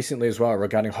paper recently as well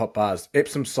regarding hot baths,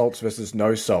 Epsom salts versus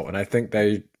no salt. And I think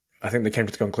they came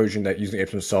to the conclusion that using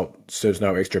Epsom salt serves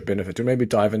no extra benefit. To maybe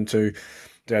dive into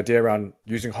the idea around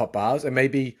using hot baths and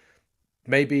maybe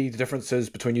the differences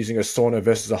between using a sauna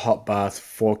versus a hot bath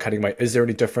for cutting weight. Is there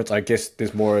any difference? I guess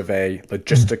there's more of a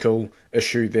logistical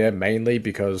issue there, mainly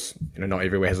because not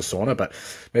everywhere has a sauna, but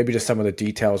maybe just some of the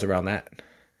details around that.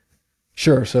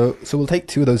 Sure. So we'll take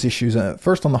two of those issues.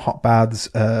 First on the hot baths,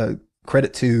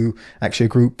 credit to actually a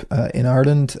group in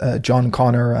Ireland, John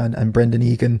Connor and Brendan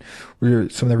Egan were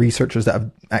some of the researchers that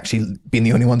have actually been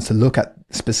the only ones to look at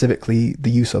specifically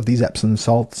the use of these Epsom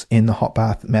salts in the hot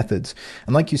bath methods.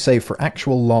 And like you say, for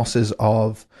actual losses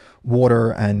of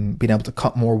water and being able to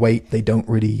cut more weight, they don't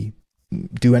really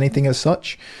do anything as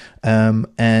such.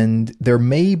 And there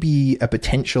may be a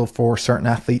potential for certain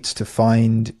athletes to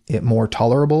find it more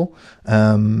tolerable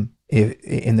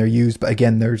in their use. But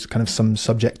again, there's kind of some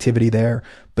subjectivity there.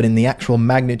 But in the actual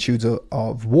magnitudes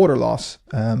of water loss,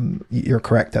 you're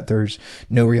correct that there's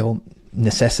no real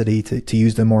necessity to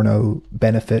use them or no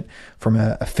benefit from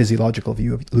a physiological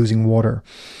view of losing water.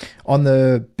 On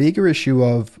the bigger issue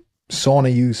of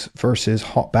sauna use versus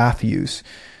hot bath use,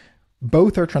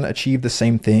 both are trying to achieve the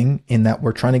same thing in that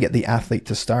we're trying to get the athlete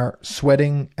to start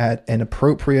sweating at an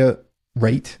appropriate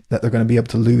rate that they're going to be able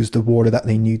to lose the water that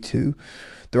they need to.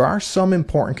 There are some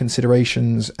important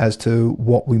considerations as to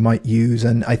what we might use.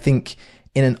 And I think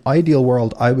in an ideal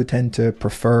world, I would tend to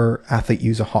prefer athlete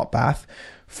use a hot bath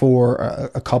for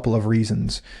a couple of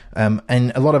reasons.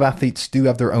 And a lot of athletes do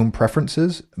have their own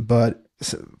preferences, but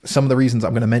some of the reasons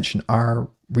I'm going to mention are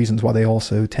reasons why they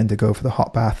also tend to go for the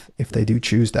hot bath if they do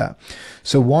choose that.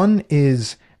 So one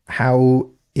is how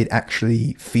it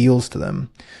actually feels to them.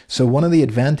 So one of the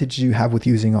advantages you have with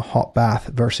using a hot bath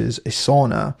versus a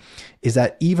sauna is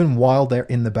that even while they're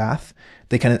in the bath,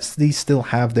 they can at least still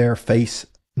have their face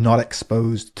not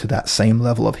exposed to that same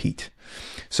level of heat.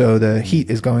 So the heat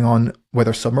is going on where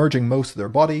they're submerging most of their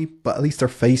body, but at least their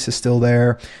face is still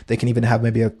there. They can even have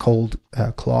maybe a cold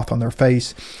cloth on their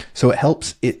face. So it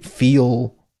helps it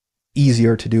feel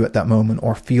easier to do at that moment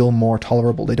or feel more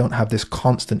tolerable. They don't have this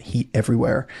constant heat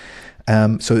everywhere.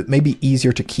 So it may be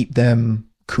easier to keep them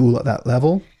cool at that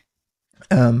level.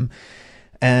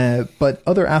 But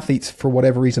other athletes, for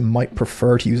whatever reason, might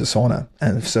prefer to use a sauna.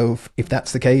 And so if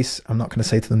that's the case, I'm not going to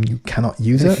say to them, you cannot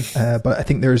use it. But I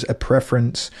think there's a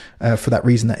preference for that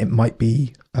reason that it might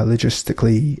be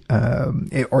logistically,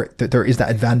 there is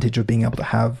that advantage of being able to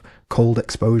have cold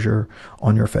exposure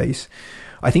on your face.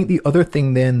 I think the other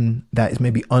thing then that is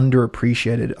maybe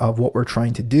underappreciated of what we're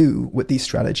trying to do with these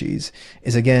strategies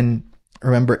is, again,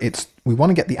 remember, we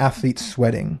want to get the athletes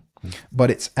sweating,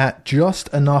 but it's at just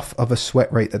enough of a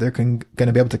sweat rate that they're going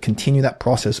to be able to continue that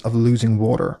process of losing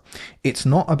water. It's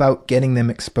not about getting them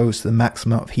exposed to the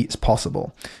maximum amount of heat as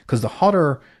possible, because the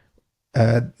hotter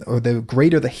or the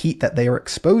greater the heat that they are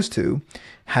exposed to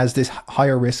has this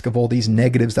higher risk of all these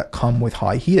negatives that come with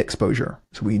high heat exposure.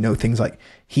 So we know things like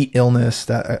heat illness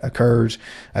that occurs.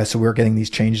 So we're getting these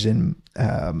changes in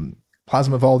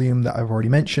plasma volume that I've already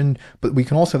mentioned, but we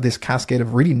can also have this cascade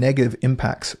of really negative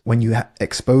impacts when you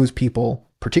expose people,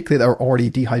 particularly that are already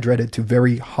dehydrated, to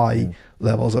very high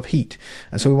levels of heat.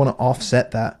 And so we want to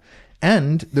offset that.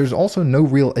 And there's also no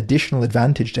real additional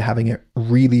advantage to having it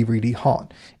really, really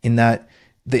hot, in that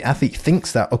the athlete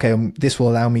thinks that, okay, this will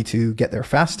allow me to get there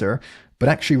faster. But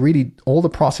actually, really, all the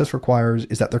process requires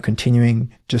is that they're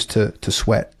continuing just to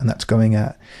sweat, and that's going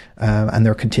at, and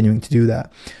they're continuing to do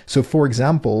that. So, for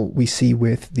example, we see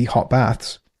with the hot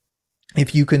baths,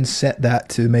 if you can set that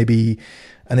to maybe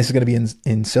and this is going to be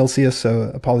in Celsius,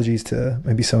 so apologies to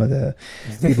maybe some of the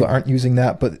people that aren't using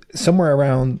that, but somewhere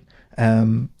around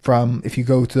from, if you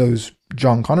go to those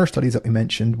John Connor studies that we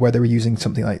mentioned, where they were using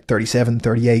something like 37,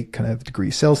 38 kind of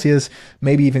degrees Celsius,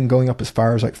 maybe even going up as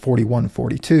far as like 41,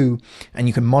 42, and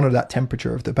you can monitor that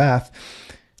temperature of the bath.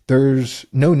 There's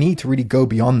no need to really go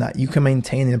beyond that. You can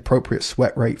maintain an appropriate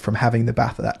sweat rate from having the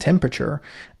bath at that temperature.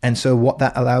 And so what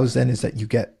that allows then is that you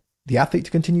get the athlete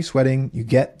to continue sweating, you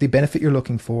get the benefit you're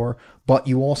looking for, but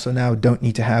you also now don't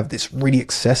need to have this really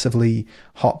excessively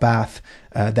hot bath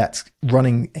that's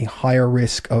running a higher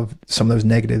risk of some of those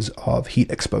negatives of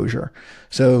heat exposure.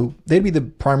 So they'd be the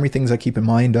primary things I keep in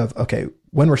mind of, okay,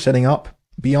 when we're setting up,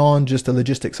 beyond just the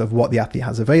logistics of what the athlete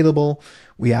has available,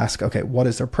 we ask, okay, what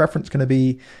is their preference going to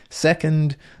be?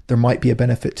 Second, there might be a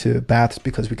benefit to baths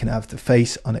because we can have the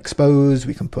face unexposed,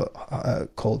 we can put a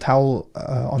cold towel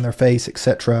on their face,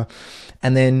 etc.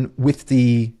 And then with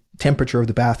the temperature of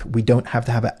the bath, we don't have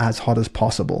to have it as hot as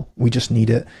possible. We just need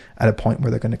it at a point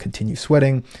where they're going to continue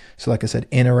sweating. So like I said,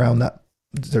 in around that,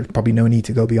 there's probably no need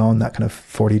to go beyond that kind of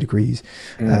 40 degrees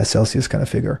Celsius kind of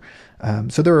figure.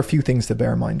 So there are a few things to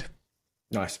bear in mind.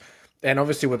 Nice. And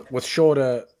obviously with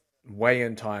shorter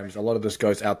weigh-in times, a lot of this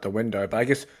goes out the window. But I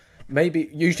guess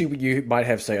usually you might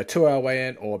have, say, a 2-hour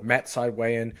weigh-in or mat side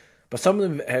weigh-in, but some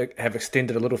of them have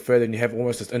extended a little further and you have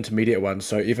almost this intermediate one.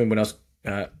 So even when I was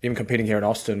even competing here in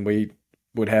Austin, we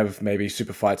would have maybe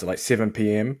super fights at like 7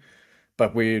 p.m.,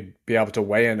 but we'd be able to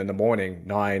weigh in the morning,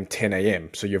 9, 10 a.m.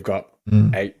 So you've got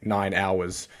 8, 9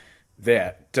 hours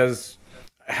there.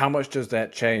 How much does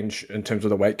that change in terms of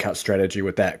the weight cut strategy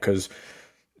with that? Because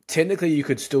technically you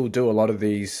could still do a lot of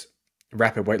these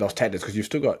rapid weight loss tactics because you've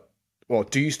still got, well,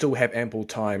 do you still have ample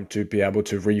time to be able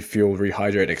to refuel,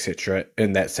 rehydrate, etc.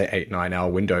 in that, say, 8, 9 hour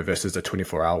window versus a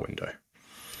 24-hour window?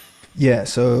 Yeah,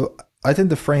 so I tend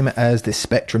to frame it as this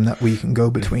spectrum that we can go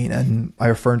between, and I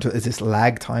refer to it as this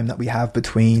lag time that we have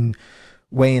between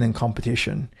weigh-in and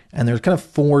competition. And there's kind of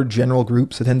 4 general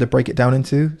groups I tend to break it down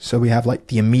into. So we have like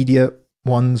the immediate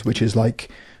ones, which is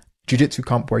like jiu-jitsu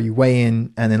comp where you weigh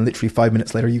in and then literally 5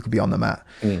 minutes later you could be on the mat.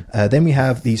 Then we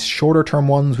have these shorter term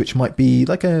ones, which might be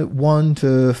like a 1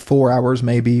 to 4 hours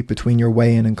maybe between your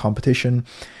weigh-in and competition.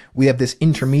 We have this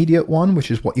intermediate one, which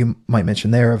is what you might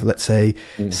mention there of, let's say,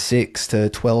 6 to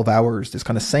 12 hours, this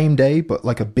kind of same day, but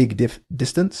like a big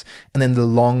distance. And then the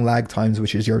long lag times,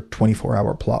 which is your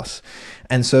 24-hour plus.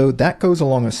 And so that goes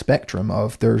along a spectrum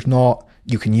of there's not,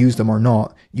 you can use them or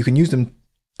not. You can use them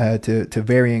to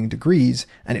varying degrees,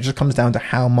 and it just comes down to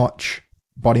how much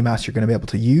body mass you're going to be able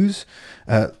to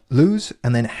lose,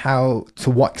 and then to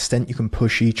what extent you can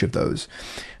push each of those.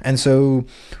 And so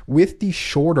with the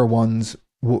shorter ones,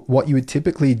 what you would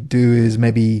typically do is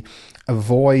maybe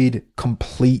avoid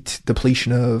complete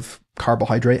depletion of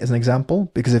carbohydrate as an example,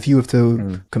 because if you have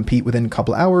to compete within a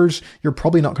couple of hours, you're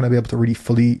probably not going to be able to really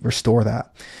fully restore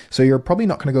that. So you're probably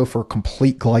not going to go for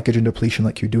complete glycogen depletion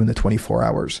like you do in the 24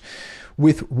 hours.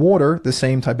 With water, the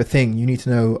same type of thing. You need to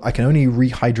know, I can only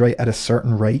rehydrate at a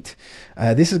certain rate.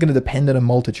 This is going to depend on a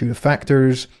multitude of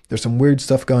factors. There's some weird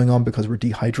stuff going on because we're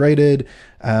dehydrated.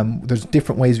 There's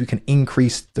different ways we can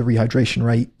increase the rehydration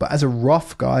rate. But as a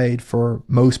rough guide for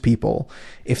most people,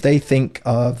 if they think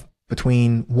of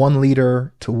between 1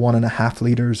 liter to 1.5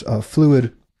 liters of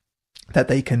fluid that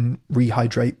they can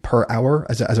rehydrate per hour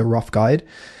as a rough guide,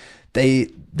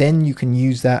 then you can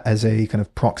use that as a kind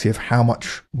of proxy of how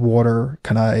much water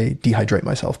can I dehydrate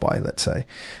myself by, let's say.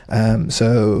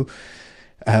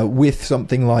 With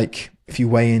something like, if you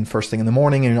weigh in first thing in the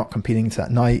morning and you're not competing into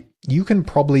that night, you can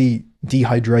probably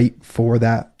dehydrate for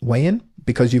that weigh-in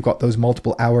because you've got those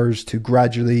multiple hours to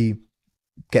gradually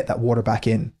get that water back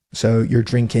in. So you're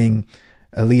drinking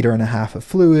 1.5 liters of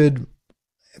fluid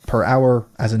per hour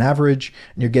as an average,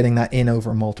 and you're getting that in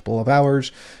over multiple of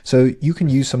hours. So you can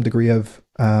use some degree of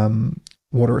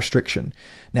water restriction.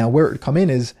 Now, where it would come in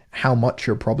is how much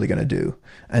you're probably going to do.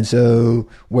 And so,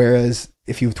 whereas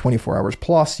if you have 24 hours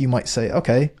plus, you might say,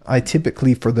 okay, I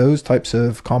typically, for those types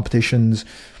of competitions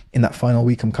in that final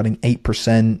week, I'm cutting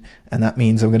 8%. And that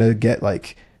means I'm going to get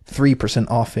like 3%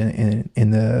 off in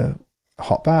the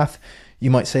hot bath.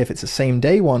 You might say if it's the same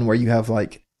day one where you have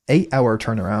like 8-hour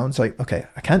turnarounds, like, okay,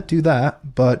 I can't do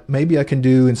that, but maybe I can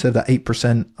do, instead of that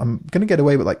 8%, I'm going to get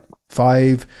away with like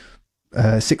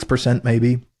 6%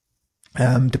 maybe,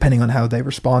 depending on how they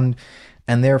respond.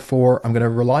 And therefore, I'm going to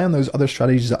rely on those other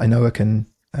strategies that I know I can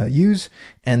use.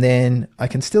 And then I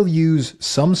can still use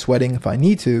some sweating if I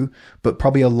need to, but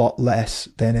probably a lot less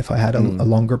than if I had a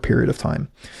longer period of time.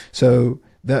 So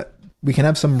that we can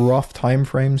have some rough time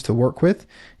frames to work with.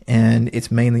 And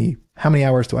it's mainly, how many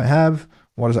hours do I have?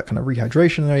 What does that kind of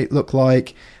rehydration rate look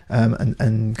like? And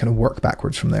kind of work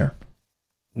backwards from there.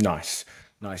 Nice.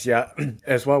 Yeah.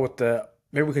 As well with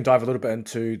maybe we can dive a little bit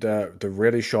into the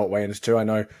really short weigh-ins too. I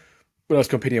know when I was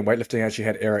competing in weightlifting, I actually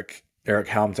had Eric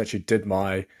Helms actually did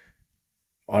my,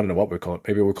 I don't know what we call it.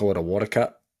 Maybe we'll call it a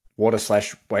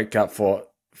water/weight cut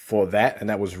for that. And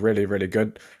that was really, really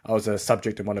good. I was a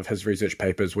subject in one of his research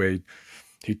papers where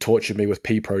he tortured me with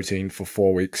pea protein for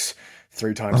 4 weeks,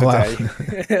 3 times a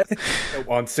day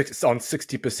on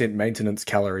 60% maintenance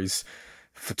calories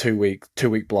for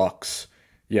 2-week blocks.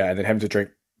 Yeah. And then having to drink,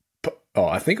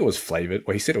 I think it was flavored.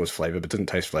 Well, he said it was flavored, but didn't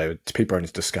taste flavored. Pea protein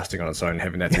is disgusting on its own.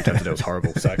 Having that 3 times a day was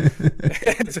horrible. So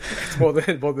it's more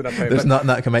than I'm paying. There's nothing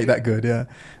that can make that good. Yeah.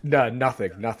 No,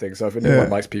 nothing. So if anyone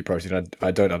likes pea protein,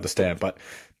 I don't understand. But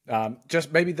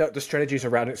just maybe the strategies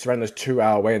around those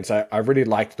 2-hour weigh-ins. I really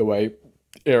liked the way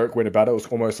Eric went about it. It was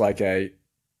almost like a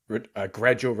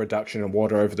gradual reduction in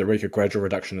water over the week, a gradual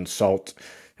reduction in salt,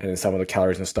 and then some of the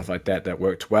calories and stuff like that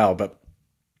worked well. But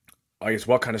I guess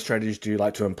what kind of strategies do you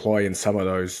like to employ in some of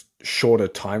those shorter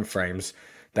time frames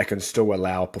that can still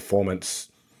allow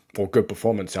performance or good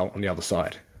performance on the other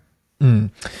side?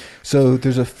 So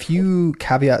there's a few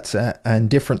caveats and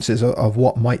differences of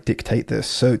what might dictate this.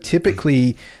 So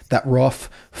typically that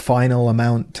rough final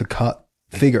amount to cut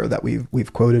figure that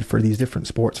we've quoted for these different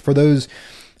sports, for those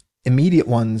immediate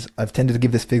ones, I've tended to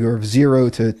give this figure of 0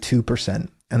 to 2%.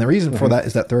 And the reason for that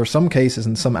is that there are some cases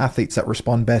and some athletes that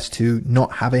respond best to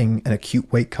not having an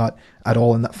acute weight cut at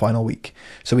all in that final week.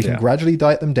 So we can gradually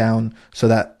diet them down so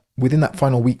that within that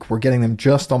final week, we're getting them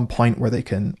just on point where they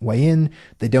can weigh in.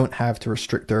 They don't have to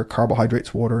restrict their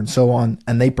carbohydrates, water, and so on,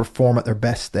 and they perform at their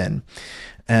best then.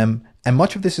 And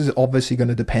much of this is obviously going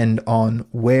to depend on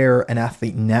where an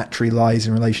athlete naturally lies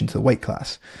in relation to the weight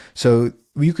class. So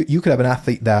you could have an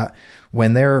athlete that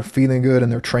when they're feeling good and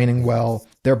they're training well,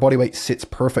 their body weight sits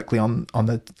perfectly on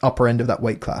the upper end of that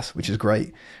weight class, which is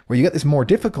great. Where you get this more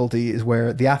difficulty is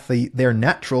where the athlete, their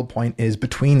natural point is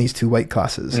between these 2 weight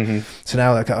classes. So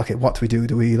now okay, what do we do?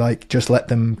 Do we just let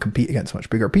them compete against much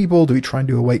bigger people? Do we try and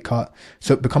do a weight cut?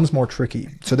 So it becomes more tricky.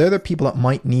 So they're the people that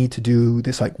might need to do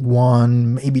this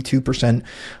 1, maybe 2%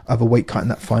 of a weight cut in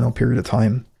that final period of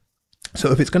time.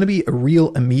 So if it's going to be a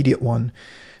real immediate one,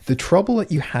 the trouble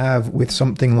that you have with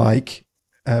something like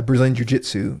Brazilian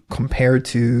Jiu-Jitsu compared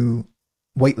to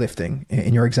weightlifting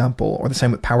in your example, or the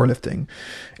same with powerlifting,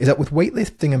 is that with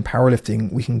weightlifting and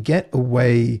powerlifting, we can get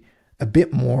away a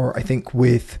bit more, I think,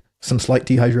 with some slight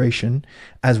dehydration,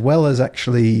 as well as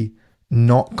actually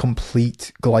not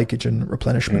complete glycogen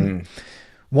replenishment.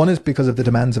 One is because of the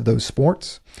demands of those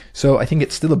sports. So I think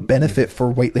it's still a benefit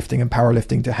for weightlifting and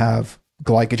powerlifting to have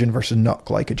glycogen versus not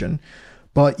glycogen.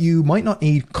 But you might not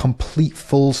need complete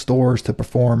full stores to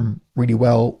perform really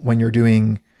well when you're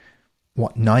doing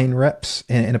 9 reps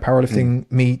in a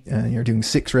powerlifting meet, and you're doing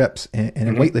 6 reps in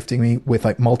a weightlifting meet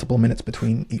with multiple minutes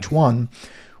between each one.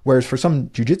 Whereas for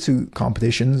some jiu-jitsu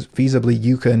competitions, feasibly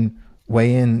you can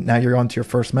weigh in, now you're on to your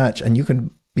first match, and you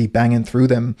can be banging through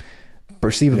them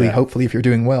perceivably, hopefully if you're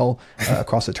doing well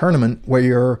across a tournament, where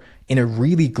you're in a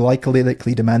really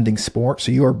glycolytically demanding sport.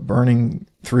 So you are burning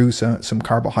through some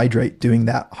carbohydrate doing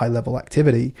that high level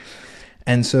activity.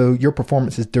 And so your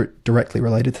performance is directly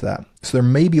related to that. So there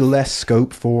may be less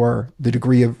scope for the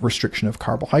degree of restriction of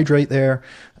carbohydrate there.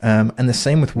 And the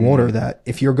same with water, that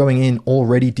if you're going in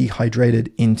already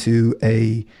dehydrated into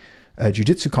a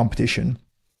jiu-jitsu competition,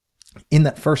 in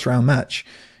that first round match,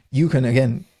 you can,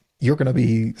 again, you're going to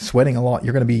be sweating a lot.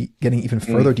 You're going to be getting even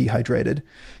further dehydrated.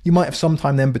 You might have some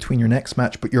time then between your next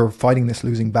match, but you're fighting this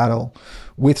losing battle.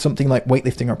 With something like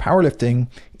weightlifting or powerlifting,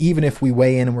 even if we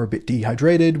weigh in and we're a bit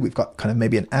dehydrated, we've got kind of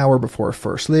maybe an hour before our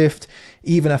first lift.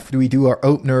 Even after we do our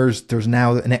openers, there's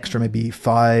now an extra maybe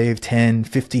 5, 10,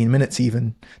 15 minutes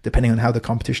even, depending on how the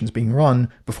competition's being run,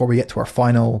 before we get to our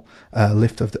final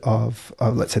lift of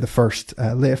let's say the first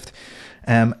lift.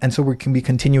 And so we can be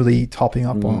continually topping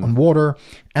up on water,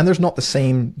 and there's not the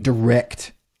same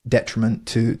direct detriment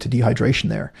to dehydration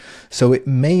there. So it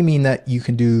may mean that you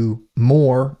can do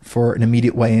more for an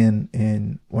immediate weigh-in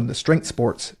in one of the strength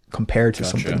sports compared to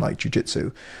something like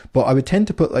jiu-jitsu. But I would tend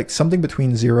to put something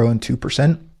between 0 and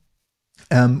 2%.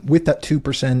 With that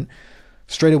 2%,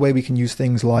 straight away we can use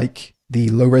things like the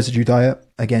low residue diet.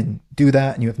 Again, do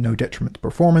that and you have no detriment to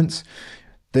performance.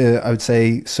 I would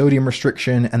say sodium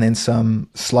restriction and then some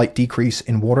slight decrease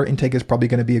in water intake is probably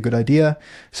going to be a good idea.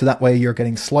 So that way you're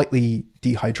getting slightly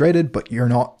dehydrated, but you're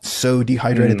not so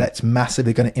dehydrated that it's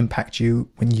massively going to impact you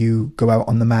when you go out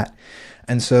on the mat.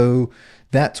 And so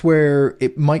that's where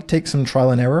it might take some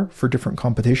trial and error for different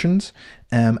competitions,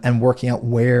 and working out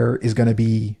where is going to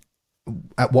be,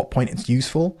 at what point it's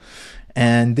useful.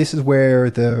 And this is where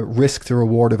the risk to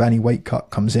reward of any weight cut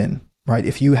comes in, right?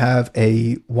 If you have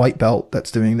a white belt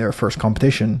that's doing their first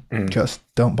competition, just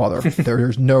don't bother.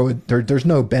 There's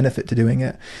no benefit to doing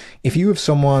it. If you have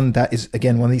someone that is,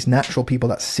 again, one of these natural people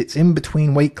that sits in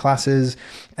between weight classes,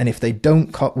 and if they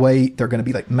don't cut weight, they're going to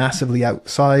be like massively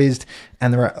outsized,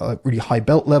 and they're at a really high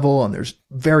belt level, and there's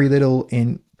very little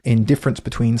in difference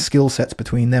between skill sets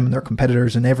between them and their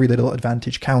competitors, and every little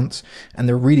advantage counts, and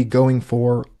they're really going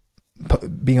for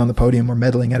being on the podium or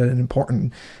medaling at an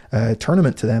important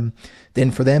tournament to them,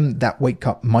 then for them that weight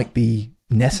cut might be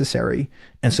necessary.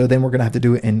 And so then we're going to have to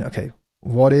do it in, okay,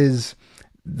 what is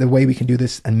the way we can do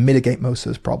this and mitigate most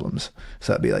of those problems?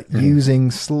 So that'd be like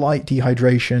using slight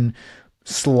dehydration,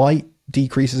 slight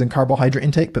decreases in carbohydrate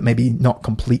intake, but maybe not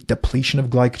complete depletion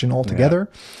of glycogen altogether.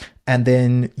 And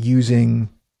then using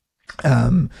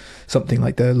something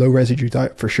like the low residue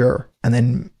diet for sure. And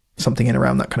then something in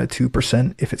around that kind of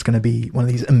 2% if it's going to be one of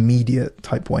these immediate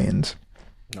type weigh-ins.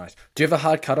 Nice. Do you have a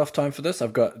hard cutoff time for this?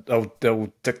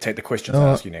 They'll dictate the questions I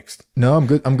ask you next. No, I'm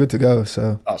good to go.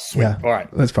 So sweet. Yeah, all right.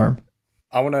 That's fine.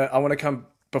 I wanna come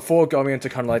before going into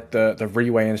kind of like the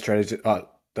re-weigh-in strategy,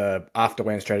 the after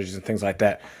weigh-in strategies and things like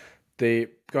that.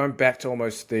 Going back to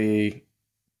almost the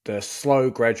slow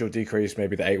gradual decrease,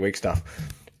 maybe the 8-week stuff.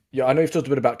 Yeah, I know you've talked a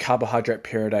bit about carbohydrate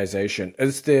periodization.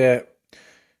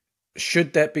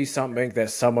 Should that be something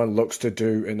that someone looks to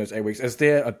do in those 8 weeks? Is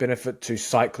there a benefit to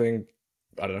cycling,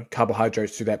 I don't know,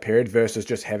 carbohydrates through that period versus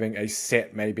just having a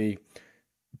set maybe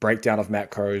breakdown of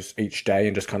macros each day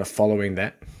and just kind of following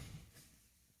that?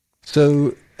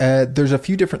 So there's a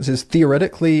few differences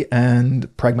theoretically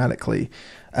and pragmatically.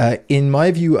 In my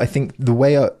view, I think the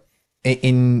way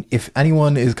if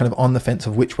anyone is kind of on the fence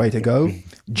of which way to go,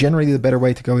 generally the better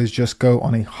way to go is just go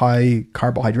on a high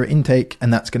carbohydrate intake,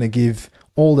 and that's going to give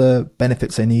all the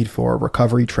benefits they need for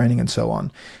recovery, training, and so on.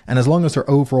 And as long as their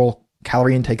overall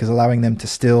calorie intake is allowing them to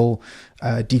still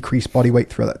decrease body weight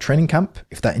throughout that training camp,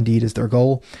 if that indeed is their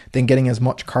goal, then getting as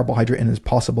much carbohydrate in as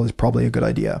possible is probably a good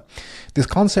idea. This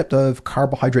concept of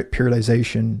carbohydrate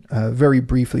periodization, very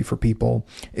briefly for people,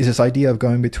 is this idea of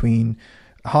going between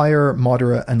higher,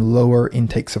 moderate, and lower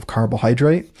intakes of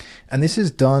carbohydrate. And this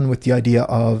is done with the idea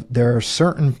of there are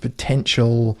certain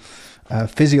potential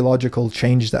physiological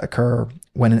changes that occur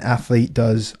when an athlete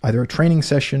does either a training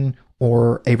session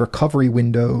or a recovery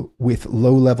window with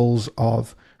low levels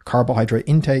of carbohydrate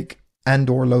intake and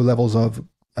or low levels of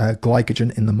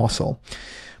glycogen in the muscle.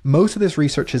 Most of this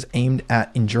research is aimed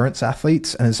at endurance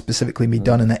athletes and has specifically been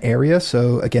done in that area.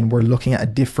 So again, we're looking at a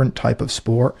different type of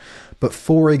sport. But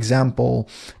for example,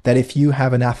 that if you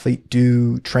have an athlete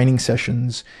do training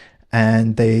sessions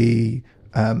and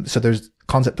so there's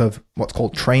concept of what's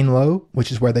called train low,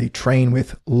 which is where they train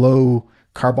with low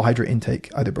carbohydrate intake,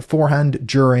 either beforehand,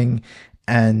 during,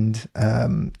 and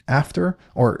after,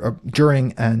 or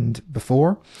during and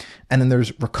before. And then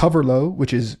there's recover low,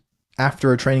 which is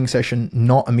after a training session,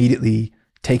 not immediately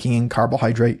taking in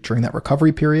carbohydrate during that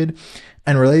recovery period.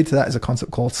 And related to that is a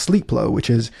concept called sleep low, which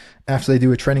is after they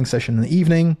do a training session in the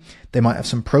evening, they might have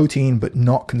some protein, but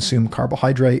not consume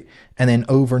carbohydrate. And then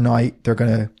overnight, they're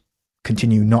going to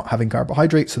continue not having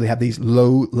carbohydrates. So they have these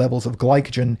low levels of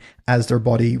glycogen as their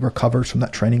body recovers from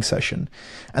that training session.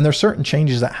 And there are certain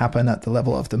changes that happen at the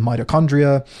level of the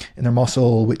mitochondria in their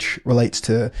muscle, which relates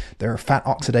to their fat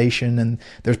oxidation. And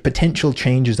there's potential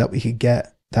changes that we could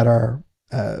get that are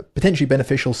potentially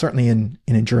beneficial, certainly in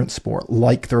endurance sport,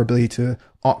 like their ability to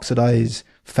oxidize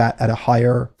fat at a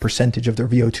higher percentage of their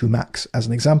VO2 max, as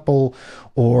an example,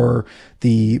 or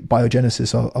the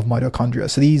biogenesis of mitochondria.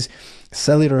 So these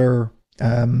cellular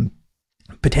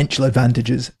potential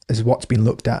advantages is what's been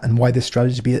looked at and why this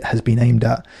strategy has been aimed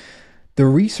at. The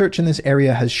research in this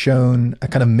area has shown a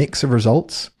kind of mix of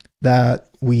results that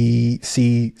we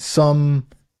see some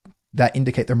that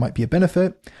indicate there might be a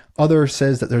benefit. Others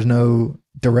says that there's no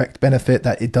direct benefit,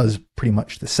 that it does pretty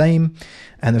much the same,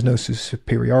 and there's no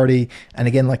superiority. And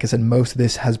again, like I said, most of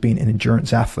this has been in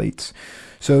endurance athletes.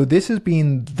 So this has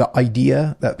been the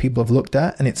idea that people have looked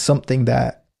at, and it's something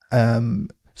that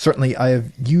certainly I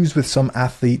have used with some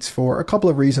athletes for a couple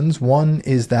of reasons. One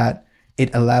is that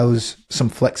it allows some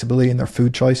flexibility in their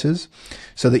food choices.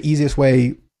 So the easiest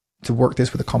way to work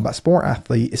this with a combat sport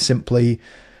athlete is simply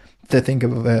to think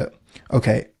of it,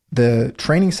 okay, the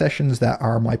training sessions that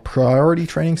are my priority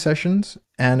training sessions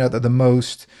and are the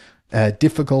most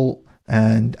difficult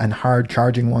and hard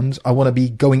charging ones, I want to be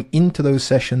going into those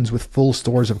sessions with full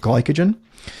stores of glycogen.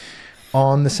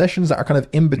 On the sessions that are kind of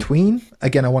in between,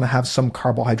 again, I want to have some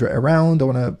carbohydrate around. I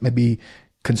want to maybe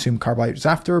consume carbohydrates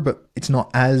after, but it's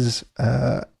not as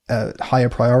higher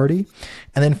priority.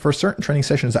 And then for certain training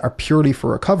sessions that are purely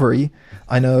for recovery,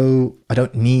 I know I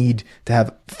don't need to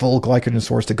have full glycogen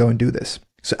stores to go and do this.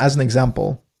 So as an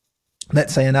example,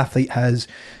 let's say an athlete has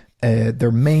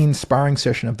their main sparring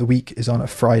session of the week is on a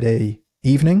Friday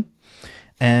evening,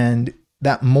 and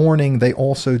that morning they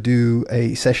also do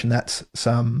a session that's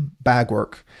some bag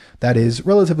work that is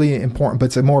relatively important, but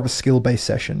it's more of a skill-based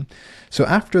session. So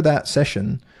after that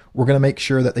session, we're going to make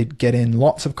sure that they get in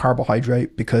lots of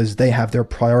carbohydrate because they have their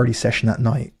priority session that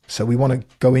night. So we want to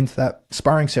go into that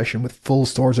sparring session with full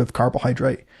stores of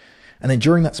carbohydrate. And then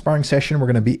during that sparring session, we're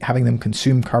going to be having them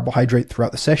consume carbohydrate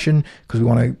throughout the session because we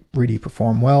want to really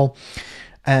perform well.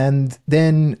 And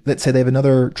then let's say they have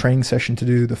another training session to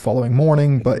do the following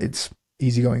morning, but it's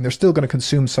easygoing. They're still going to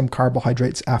consume some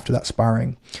carbohydrates after that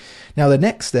sparring. Now, the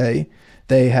next day,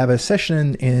 they have a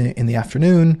session in the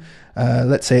afternoon.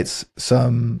 Let's say it's a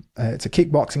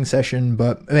kickboxing session,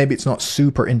 but maybe it's not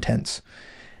super intense.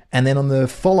 And then on the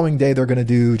following day, they're going to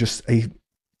do just a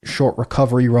short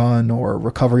recovery run or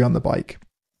recovery on the bike.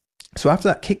 So after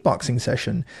that kickboxing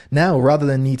session, now rather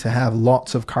than need to have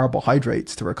lots of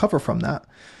carbohydrates to recover from that,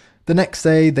 the next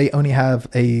day they only have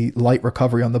a light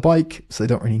recovery on the bike, so they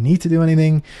don't really need to do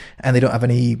anything, and they don't have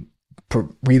any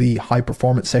really high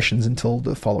performance sessions until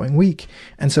the following week.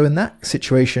 And so in that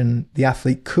situation, the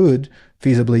athlete could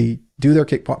feasibly do their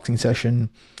kickboxing session,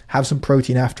 have some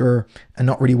protein after, and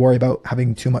not really worry about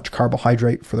having too much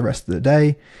carbohydrate for the rest of the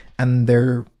day. And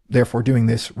they're therefore doing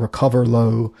this recover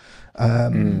low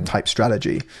type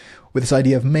strategy with this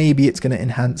idea of maybe it's going to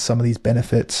enhance some of these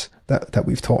benefits that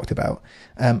we've talked about.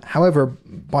 However,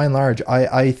 by and large,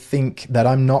 I think that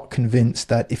I'm not convinced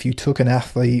that if you took an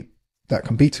athlete that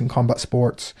competes in combat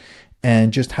sports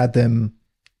and just had them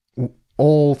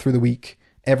all through the week,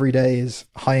 every day is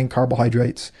high in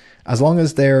carbohydrates, as long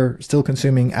as they're still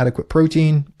consuming adequate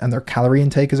protein and their calorie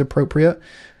intake is appropriate,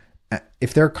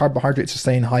 if their carbohydrates are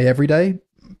staying high every day,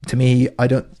 to me, I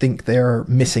don't think they're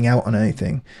missing out on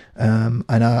anything. And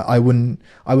I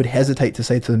would hesitate to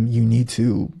say to them, you need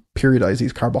to periodize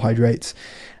these carbohydrates.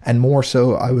 And more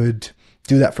so, I would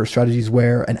do that for strategies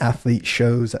where an athlete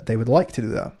shows that they would like to do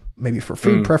that. Maybe for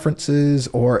food preferences,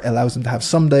 or allows them to have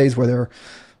some days where they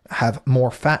have more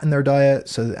fat in their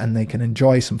diet, and they can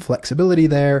enjoy some flexibility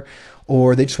there,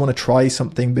 or they just want to try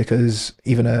something because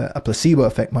even a placebo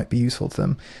effect might be useful to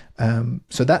them.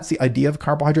 So that's the idea of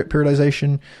carbohydrate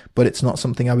periodization, but it's not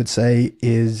something I would say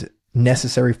is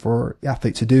necessary for the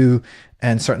athlete to do.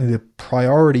 And certainly the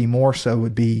priority more so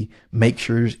would be make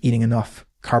sure you're eating enough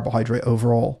carbohydrate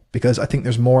overall, because I think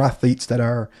there's more athletes that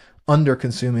are under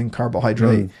consuming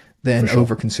carbohydrate than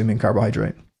over consuming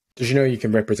carbohydrate. Did you know you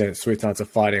can represent Sweet Arts of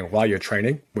Fighting while you're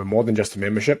training? We're more than just a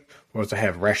membership. We also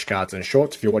have rash guards and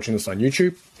shorts. If you're watching this on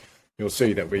YouTube, you'll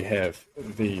see that we have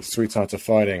the Sweet Arts of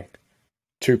Fighting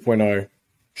 2.0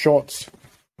 shorts,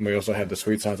 and we also have the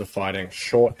Sweet Arts of Fighting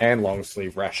short and long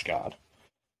sleeve rash guard.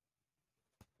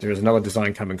 There is another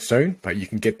design coming soon, but you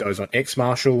can get those on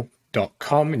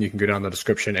xmarshall.com, and you can go down in the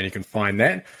description and you can find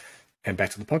that. And back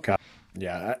to the podcast.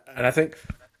 Yeah, and I think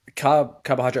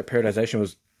carbohydrate periodization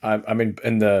was, I mean,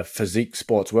 in the physique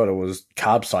sports world, it was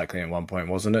carb cycling at one point,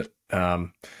 wasn't it?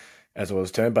 As it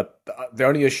was termed. But the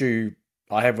only issue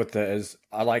I have with it is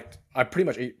I pretty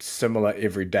much eat similar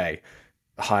every day,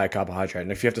 higher carbohydrate.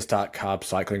 And if you have to start carb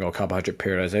cycling or carbohydrate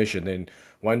periodization, then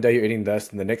one day you're eating this,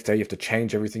 and the next day you have to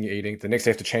change everything you're eating. The next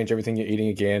day you have to change everything you're eating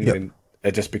again. Yep. And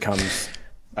it just becomes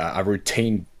a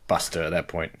routine buster at that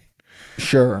point.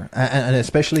 Sure. And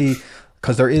especially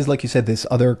because there is, like you said, this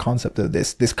other concept of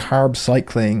this carb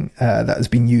cycling that has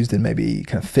been used in maybe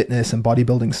kind of fitness and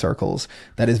bodybuilding circles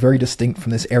that is very distinct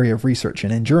from this area of research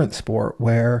in endurance sport,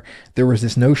 where there was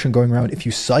this notion going around, if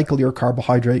you cycle your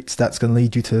carbohydrates, that's going to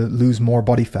lead you to lose more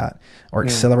body fat or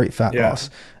accelerate fat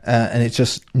loss. And it's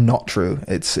just not true.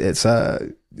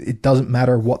 It doesn't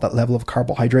matter what that level of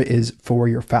carbohydrate is for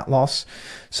your fat loss.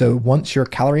 So once your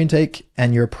calorie intake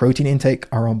and your protein intake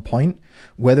are on point,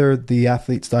 whether the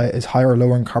athlete's diet is higher or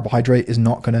lower in carbohydrate is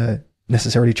not going to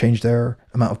necessarily change their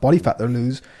amount of body fat they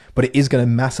lose, but it is going to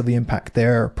massively impact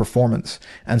their performance.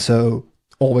 And so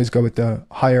always go with the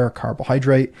higher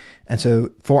carbohydrate. And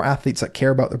so for athletes that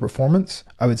care about their performance,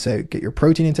 I would say get your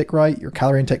protein intake right, your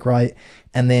calorie intake right.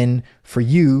 And then for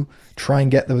you, try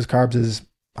and get those carbs as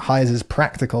high as is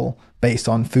practical based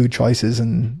on food choices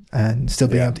and still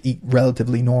being able to eat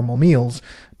relatively normal meals,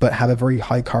 but have a very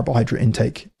high carbohydrate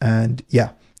intake. And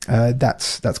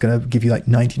that's going to give you like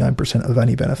 99% of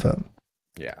any benefit.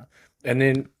 Yeah. And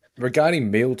then regarding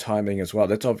meal timing as well,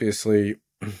 that's obviously,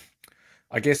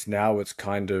 I guess now it's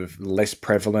kind of less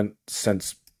prevalent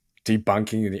since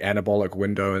debunking the anabolic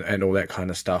window and all that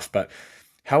kind of stuff. But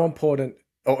how important,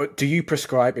 or do you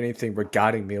prescribe anything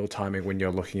regarding meal timing when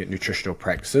you're looking at nutritional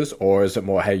practices, or is it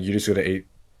more, hey, you just got to eat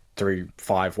 3,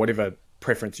 5, whatever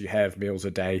preference you have, meals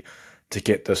a day to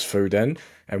get this food in,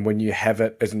 and when you have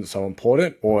it isn't so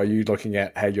important? Or are you looking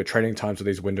at, hey, your training times are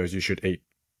these windows, you should eat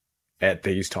at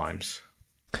these times?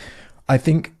 I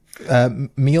think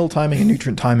meal timing and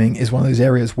nutrient timing is one of those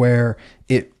areas where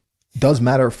it does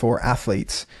matter for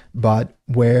athletes, but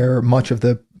where much of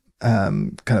the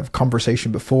kind of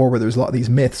conversation before, where there was a lot of these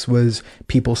myths, was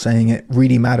people saying it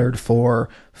really mattered for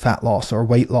fat loss or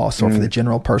weight loss or for the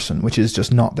general person, which is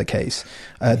just not the case.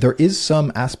 There is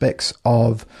some aspects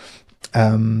of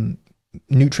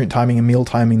nutrient timing and meal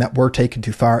timing that were taken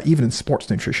too far, even in sports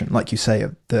nutrition, like you say,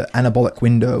 the anabolic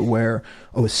window where,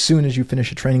 as soon as you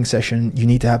finish a training session, you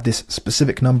need to have this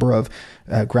specific number of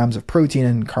grams of protein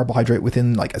and carbohydrate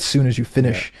within, like, as soon as you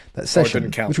finish that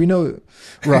session, which we know,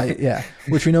 right? Yeah.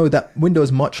 Which we know that window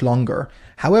is much longer.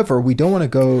 However, we don't want to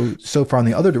go so far in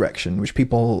the other direction, which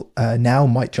people now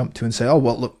might jump to and say, oh,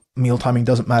 well, look, meal timing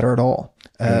doesn't matter at all.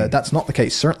 That's not the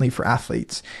case, certainly for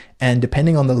athletes. And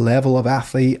depending on the level of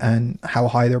athlete and how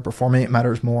high they're performing, it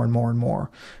matters more and more and more.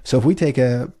 So if we take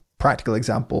a practical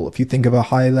example, if you think of a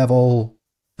high level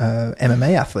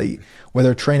MMA athlete, where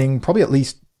they're training probably at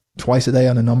least twice a day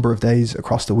on a number of days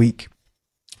across the week,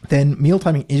 then meal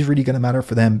timing is really going to matter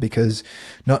for them, because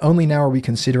not only now are we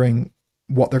considering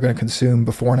what they're going to consume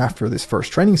before and after this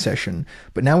first training session,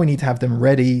 but now we need to have them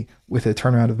ready with a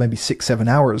turnaround of maybe 6-7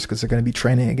 hours, because they're going to be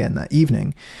training again that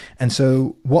evening. And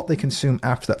so what they consume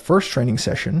after that first training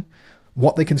session,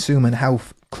 what they consume and how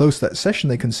close to that session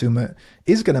they consume it,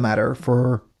 is going to matter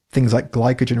for things like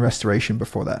glycogen restoration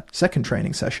before that second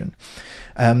training session.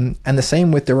 And the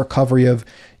same with the recovery of,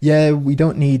 we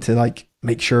don't need to like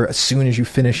make sure as soon as you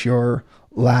finish your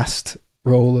last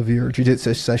roll of your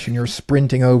jiu-jitsu session, you're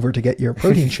sprinting over to get your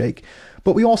protein shake.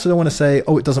 But we also don't want to say,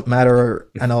 it doesn't matter,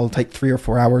 and I'll take 3 or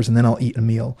 4 hours and then I'll eat a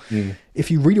meal.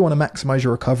 If you really want to maximize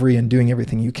your recovery and doing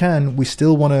everything you can, we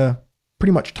still want to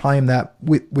pretty much time that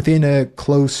within a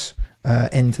close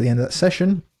end to the end of that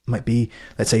session. It might be,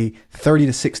 let's say, 30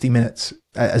 to 60 minutes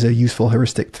as a useful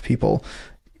heuristic to people.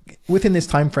 Within this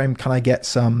time frame, can I get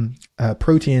some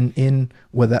protein in,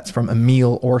 whether that's from a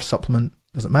meal or supplement?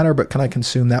 Doesn't matter, but can I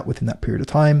consume that within that period of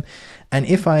time? And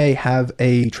if I have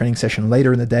a training session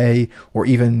later in the day, or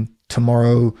even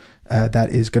tomorrow, that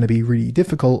is going to be really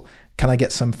difficult, can I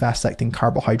get some fast-acting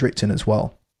carbohydrates in as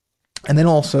well? And then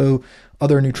also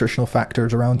other nutritional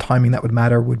factors around timing that would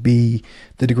matter would be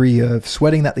the degree of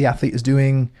sweating that the athlete is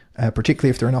doing, particularly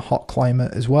if they're in a hot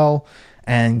climate as well,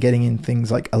 and getting in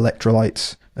things like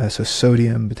electrolytes, so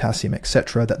sodium, potassium,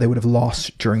 etc., that they would have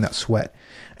lost during that sweat.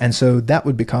 And so that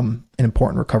would become an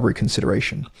important recovery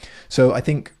consideration. So I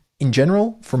think in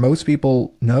general, for most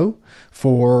people, no.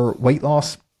 For weight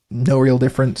loss, no real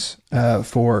difference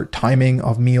for timing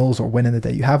of meals or when in the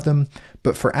day you have them.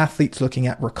 But for athletes looking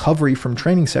at recovery from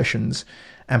training sessions,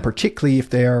 and particularly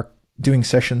if they are doing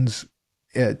sessions,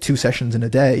 2 sessions in a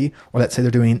day, or let's say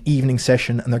they're doing an evening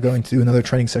session and they're going to do another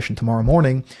training session tomorrow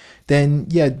morning, then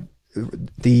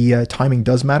the timing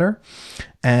does matter.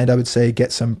 And I would say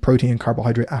get some protein and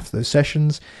carbohydrate after those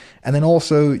sessions. And then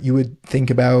also you would think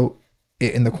about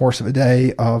it in the course of a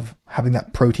day of having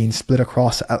that protein split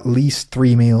across at least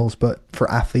 3 meals. But for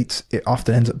athletes, it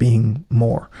often ends up being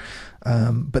more.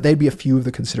 But they'd be a few of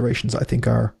the considerations I think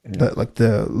are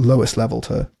the lowest level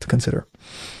to consider.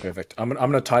 Perfect. I'm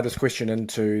going to tie this question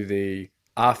into the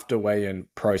after weigh-in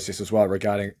process as well,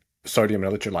 regarding sodium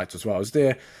and electrolytes as well. Is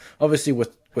there, obviously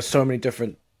with so many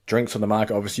different drinks on the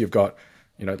market, obviously you've got,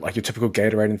 like your typical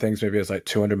Gatorade and things, maybe it's like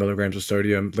 200 milligrams of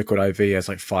sodium. Liquid IV has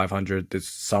like 500. There's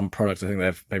some products, I think they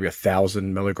have maybe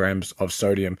 1,000 milligrams of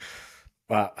sodium.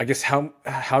 I guess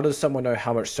how does someone know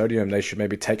how much sodium they should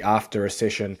maybe take after a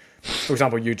session? For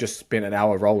example, you just spent an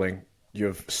hour rolling,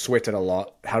 you've sweated a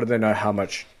lot. How do they know how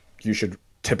much you should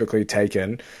typically take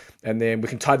in? And then we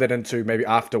can tie that into maybe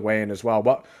after weigh-in as well.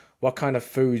 What kind of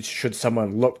foods should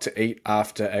someone look to eat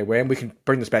after a weigh-in? We can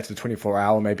bring this back to the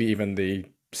 24-hour, maybe even the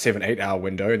 7-8 hour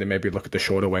window, and then maybe look at the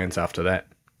shorter weigh-ins after that.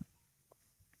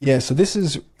 Yeah, so this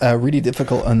is really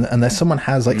difficult unless someone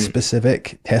has like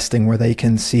specific testing where they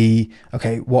can see,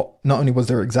 okay, what not only was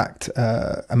their exact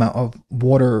amount of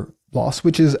water loss,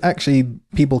 which is actually,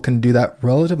 people can do that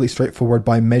relatively straightforward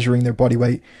by measuring their body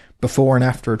weight before and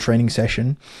after a training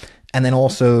session, and then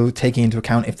also taking into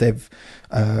account if they've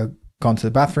gone to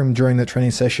the bathroom during the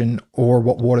training session or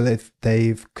what water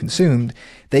they've consumed.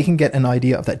 They can get an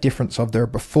idea of that difference of their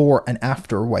before and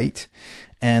after weight.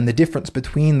 And the difference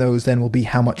between those then will be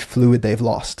how much fluid they've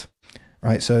lost,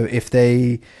 right? So if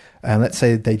they, let's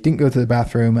say they didn't go to the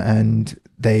bathroom and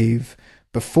they've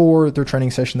before their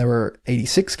training session, they were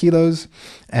 86 kilos,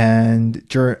 and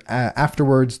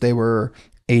afterwards they were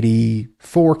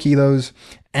 84 kilos.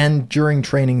 And during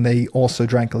training, they also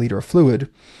drank a liter of fluid.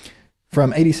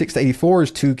 From 86 to 84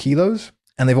 is 2 kilos.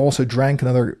 And they've also drank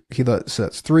another kilo, so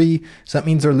that's 3. So that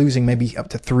means they're losing maybe up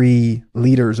to 3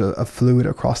 liters of fluid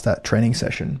across that training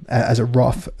session as a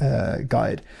rough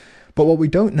guide. But what we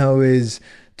don't know is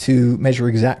to measure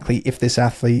exactly if this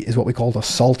athlete is what we call a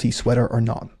salty sweater or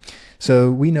not.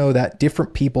 So we know that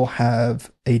different people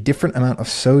have a different amount of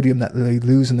sodium that they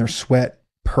lose in their sweat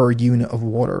per unit of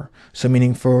water. So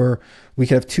meaning we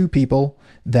could have 2 people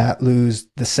that lose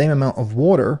the same amount of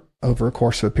water over a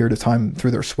course of a period of time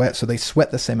through their sweat. So they sweat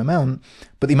the same amount,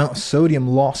 but the amount of sodium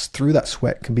lost through that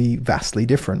sweat can be vastly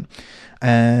different.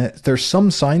 There's some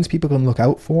signs people can look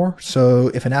out for. So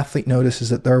if an athlete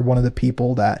notices that they're one of the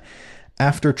people that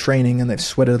after training and they've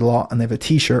sweated a lot and they have a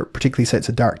t-shirt, particularly say it's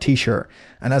a dark t-shirt,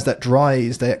 and as that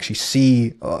dries, they actually see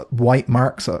white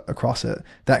marks across it,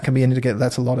 that can be an indicator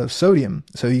that's a lot of sodium.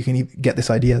 So you can get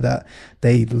this idea that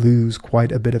they lose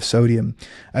quite a bit of sodium.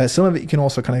 Some of it you can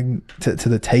also kind of to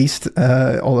the taste,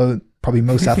 although probably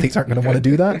most athletes aren't going to want to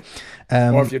do that.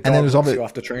 Or if your dog walks you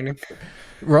after training.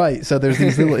 Right. So there's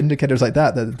these little indicators like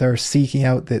that they're seeking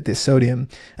out this sodium.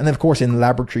 And then, of course, in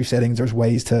laboratory settings, there's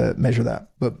ways to measure that.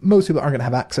 But most people aren't going to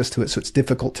have access to it, so it's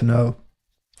difficult to know.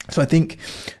 So I think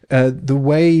the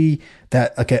way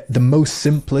that, the most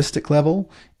simplistic level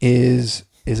is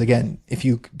again, if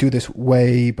you do this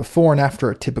way before and after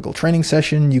a typical training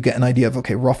session, you get an idea of,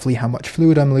 roughly how much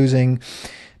fluid I'm losing.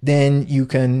 Then you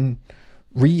can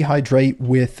rehydrate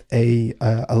with a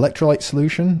electrolyte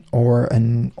solution or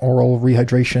an oral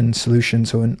rehydration solution,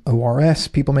 so an ORS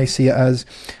people may see it as.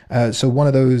 So one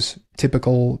of those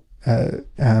typical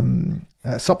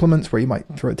supplements where you might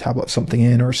throw a tablet of something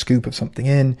in or a scoop of something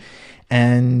in,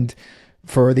 and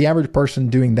for the average person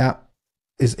doing that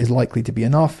is likely to be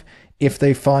enough. If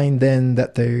they find then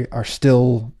that they are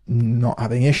still not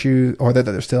having issues, or that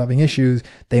they're still having issues,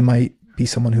 they might be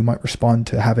someone who might respond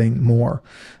to having more.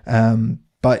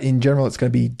 But in general, it's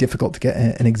going to be difficult to get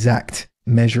an exact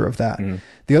measure of that.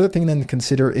 The other thing then to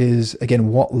consider is, again,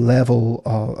 what level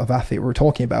of athlete we're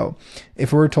talking about.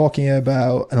 If we're talking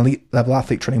about an elite level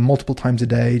athlete training multiple times a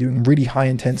day, doing really high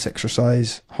intense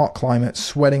exercise, hot climate,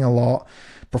 sweating a lot,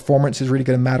 performance is really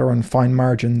going to matter on fine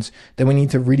margins, then we need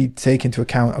to really take into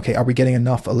account, are we getting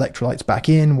enough electrolytes back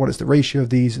in? What is the ratio of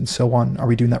these, and so on? Are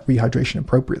we doing that rehydration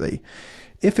appropriately?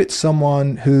 If it's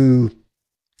someone who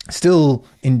still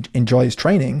enjoys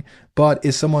training, but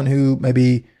is someone who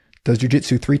maybe does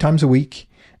jiu-jitsu 3 times a week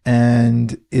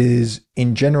and is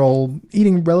in general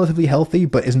eating relatively healthy,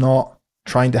 but is not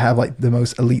trying to have like the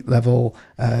most elite level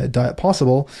diet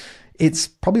possible, it's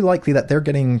probably likely that they're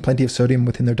getting plenty of sodium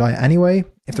within their diet anyway.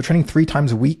 If they're training 3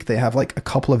 times a week, they have like a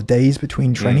couple of days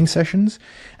between training sessions.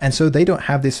 And so they don't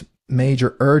have this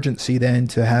major urgency then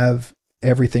to have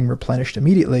everything replenished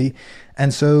immediately.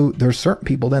 And so there's certain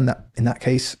people then that in that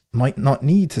case might not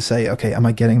need to say, am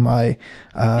I getting my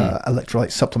electrolyte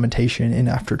supplementation in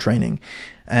after training?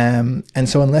 And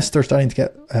so unless they're starting to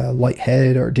get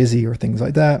lightheaded or dizzy or things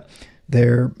like that,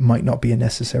 there might not be a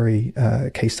necessary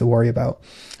case to worry about.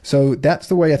 So that's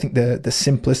the way I think the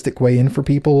simplistic way in for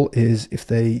people is, if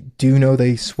they do know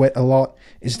they sweat a lot,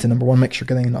 is to, number one, make sure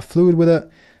you're getting enough fluid with it.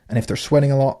 And if they're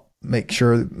sweating a lot, make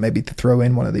sure maybe to throw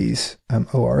in one of these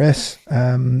ORS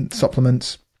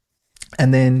supplements.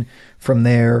 And then from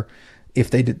there,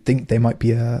 if they did think they might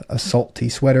be a salty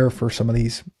sweater for some of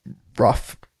these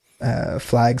rough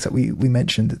flags that we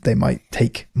mentioned, that they might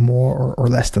take more or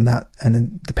less than that, and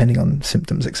then depending on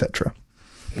symptoms, etc.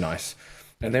 Nice.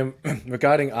 And then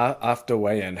regarding after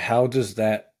weigh-in, how does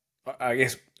that, I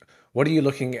guess, what are you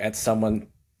looking at someone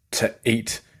to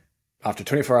eat after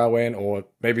 24-hour weigh-in, or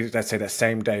maybe let's say that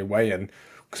same day weigh-in?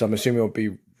 Because I'm assuming it'll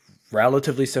be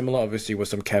relatively similar, obviously with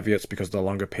some caveats because of the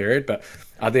longer period, but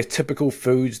are there typical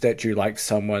foods that you like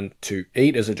someone to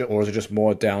eat? Or is it just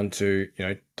more down to,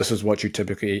 this is what you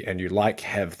typically eat and you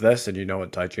have this and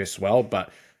it digests well,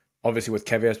 but obviously with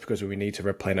caveats because we need to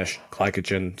replenish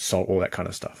glycogen, salt, all that kind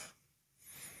of stuff?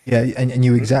 Yeah, and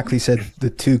you exactly said the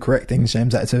 2 correct things,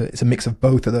 James. That it's a mix of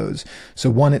both of those.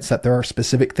 So one, it's that there are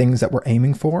specific things that we're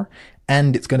aiming for,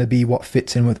 and it's going to be what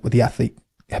fits in with what the athlete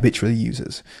habitually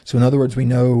uses. So in other words, we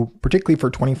know, particularly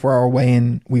for 24-hour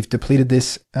weigh-in, we've depleted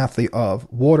this athlete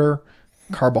of water,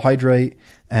 carbohydrate,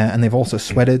 and they've also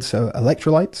sweated, so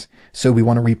electrolytes. So we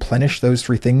want to replenish those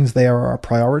 3 things. They are our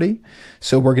priority.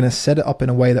 So we're going to set it up in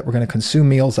a way that we're going to consume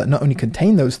meals that not only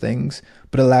contain those things,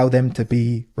 but allow them to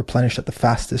be replenished at the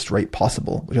fastest rate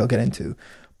possible, which I'll get into.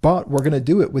 but we're going to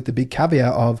do it with the big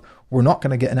caveat of we're not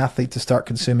going to get an athlete to start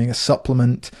consuming a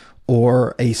supplement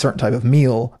or a certain type of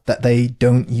meal that they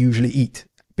don't usually eat,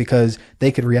 because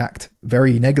they could react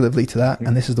very negatively to that.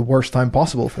 And this is the worst time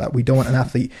possible for that. We don't want an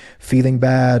athlete feeling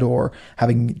bad or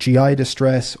having GI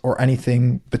distress or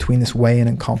anything between this weigh-in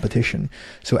and competition.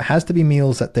 So it has to be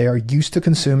meals that they are used to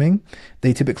consuming.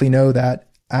 They typically know that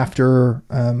after,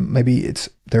 maybe it's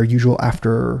their usual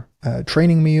after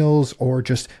training meals, or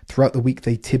just throughout the week,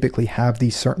 they typically have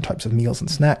these certain types of meals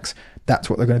and snacks. That's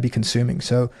what they're going to be consuming.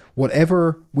 So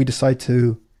whatever we decide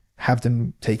to have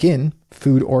them take in,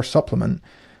 food or supplement,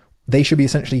 they should be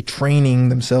essentially training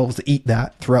themselves to eat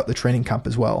that throughout the training camp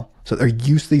as well. So they're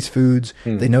used to these foods.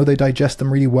 They know they digest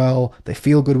them really well. They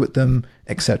feel good with them,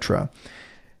 etc.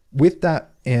 With that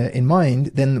in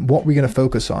mind, then what we're going to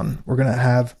focus on, we're going to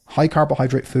have high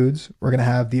carbohydrate foods. We're going to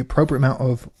have the appropriate amount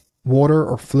of water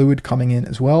or fluid coming in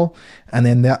as well. And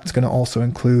then that's going to also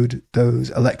include those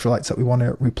electrolytes that we want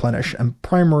to replenish, and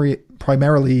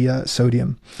primarily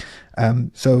sodium.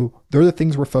 So they're the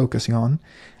things we're focusing on.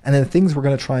 And then the things we're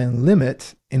going to try and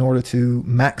limit in order to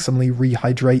maximally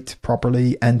rehydrate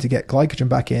properly and to get glycogen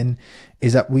back in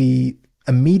is that we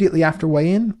immediately after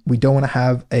weigh-in, we don't want to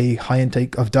have a high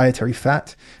intake of dietary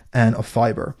fat and of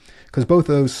fiber, because both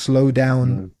of those slow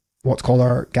down what's called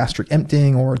our gastric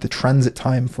emptying, or the transit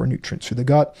time for nutrients through the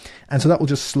gut. And so that will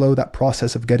just slow that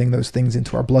process of getting those things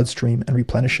into our bloodstream and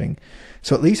replenishing.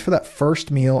 So at least for that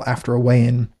first meal after a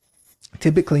weigh-in,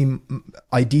 typically,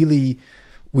 ideally,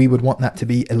 we would want that to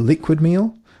be a liquid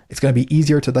meal. It's going to be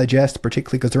easier to digest,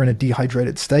 particularly because they're in a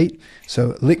dehydrated state.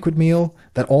 So liquid meal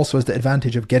that also has the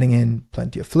advantage of getting in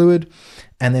plenty of fluid.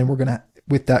 And then we're going to,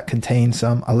 with that, contain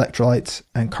some electrolytes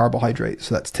and carbohydrates.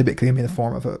 So that's typically going to be in the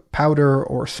form of a powder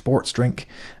or sports drink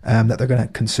that they're going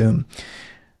to consume.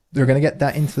 They're going to get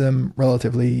that into them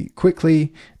relatively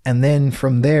quickly. And then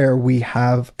from there, we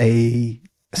have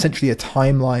essentially a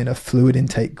timeline of fluid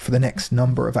intake for the next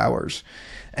number of hours.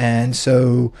 And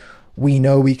so we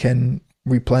know we can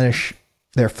replenish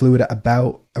their fluid at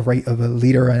about a rate of 1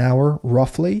 liter an hour,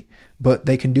 roughly, but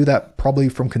they can do that probably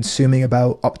from consuming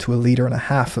about up to 1.5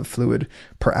 liters of fluid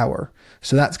per hour.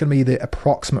 So that's going to be the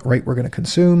approximate rate we're going to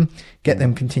consume, get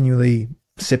them continually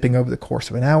sipping over the course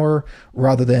of an hour,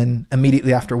 rather than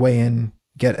immediately after weigh-in,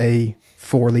 get a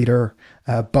 4-liter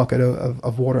bucket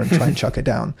of water and try and chuck it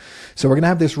down. So we're going to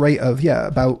have this rate of,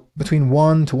 about between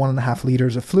 1 to 1.5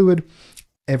 liters of fluid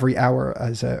every hour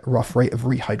as a rough rate of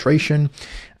rehydration.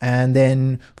 And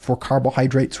then for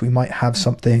carbohydrates, we might have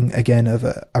something, again, of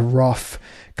a rough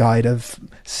guide of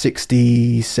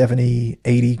 60, 70,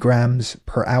 80 grams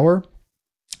per hour.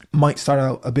 Might start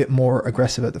out a bit more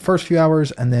aggressive at the first few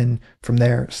hours, and then from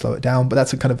there slow it down. But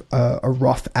that's a kind of a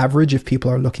rough average if people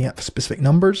are looking at specific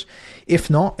numbers. If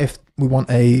not, if we want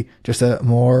just a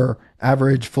more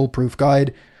average foolproof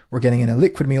guide, we're getting in a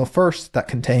liquid meal first that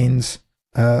contains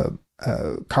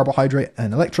carbohydrate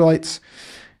and electrolytes,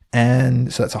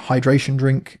 and so that's a hydration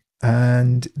drink.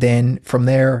 And then from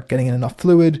there, getting in enough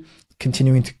fluid,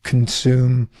 continuing to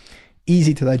consume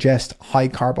easy to digest high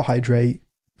carbohydrate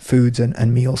foods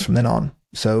and meals from then on.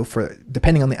 So for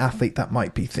depending on the athlete, that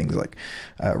might be things like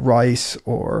rice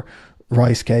or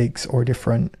rice cakes or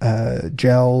different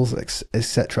gels,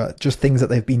 etc. Just things that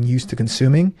they've been used to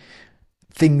consuming,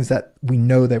 things that we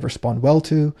know they respond well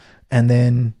to, and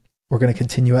then we're going to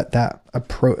continue at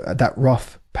that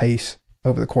rough pace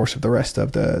over the course of the rest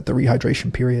of the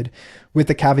rehydration period, with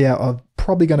the caveat of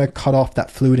probably going to cut off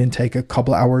that fluid intake a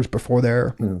couple of hours before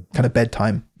their kind of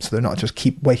bedtime, so they're not just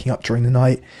keep waking up during the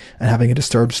night and having a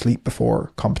disturbed sleep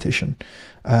before competition.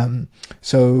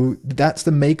 So that's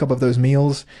the makeup of those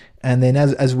meals. And then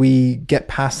as we get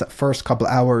past that first couple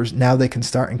of hours, now they can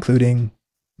start including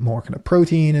more kind of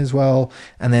protein as well.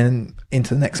 And then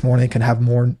into the next morning, they can have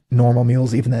more normal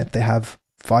meals. Even if they have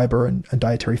fiber and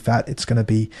dietary fat, it's going to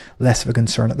be less of a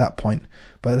concern at that point.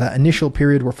 But that initial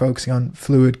period, we're focusing on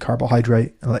fluid,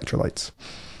 carbohydrate, and electrolytes.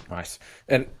 Nice.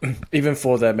 And even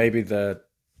for maybe the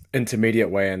intermediate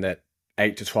weigh-in, that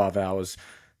 8 to 12 hours,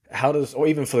 or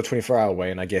even for the 24-hour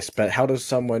weigh-in, I guess, but how does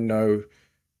someone know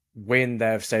when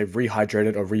they've, say,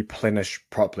 rehydrated or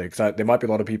replenished properly? Because there might be a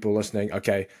lot of people listening,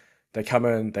 okay, they come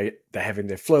in, they're having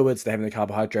their fluids, they're having their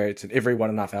carbohydrates, and every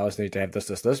 1.5 hours they need to have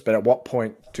this. But at what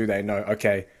point do they know,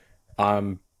 okay,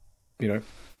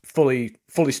 fully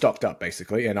stocked up,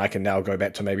 basically, and I can now go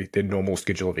back to maybe their normal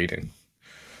schedule of eating?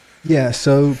 Yeah,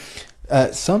 so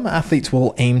some athletes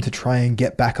will aim to try and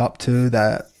get back up to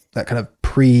that kind of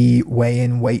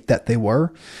pre-weigh-in weight that they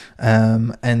were.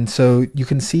 And so you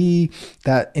can see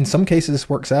that in some cases this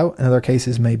works out, in other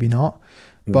cases maybe not.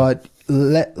 But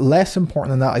less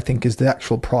important than that, I think, is the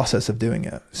actual process of doing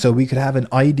it. So we could have an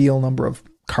ideal number of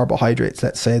carbohydrates,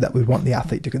 let's say, that we want the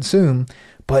athlete to consume,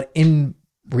 but in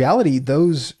reality,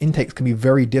 those intakes can be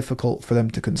very difficult for them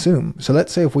to consume. So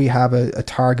let's say if we have a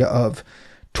target of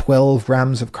 12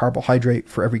 grams of carbohydrate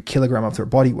for every kilogram of their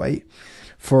body weight,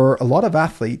 for a lot of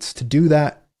athletes to do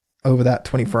that over that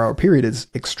 24-hour period is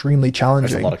extremely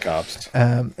challenging. That's a lot of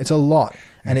carbs. It's a lot.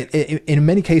 And it in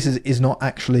many cases is not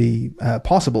actually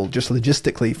possible, just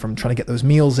logistically, from trying to get those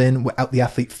meals in without the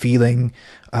athlete feeling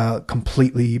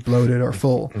completely bloated or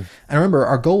full. And remember,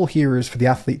 our goal here is for the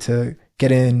athlete to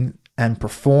get in and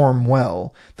perform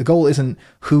well. The goal isn't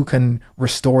who can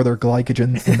restore their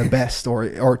glycogen in the best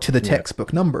or to the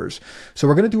textbook numbers. So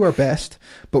we're going to do our best,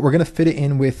 but we're going to fit it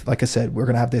in with, like I said, we're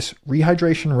going to have this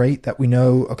rehydration rate that we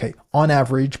know, okay, on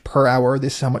average per hour,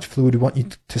 this is how much fluid we want you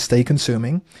to stay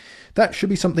consuming. That should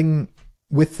be something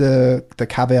with the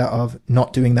caveat of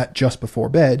not doing that just before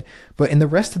bed. But in the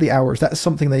rest of the hours, that's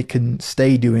something they can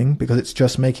stay doing because it's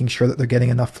just making sure that they're getting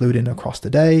enough fluid in across the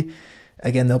day.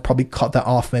 Again, they'll probably cut that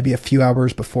off maybe a few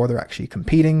hours before they're actually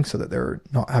competing so that they're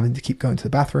not having to keep going to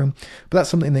the bathroom. But that's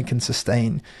something they can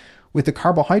sustain. With the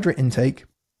carbohydrate intake,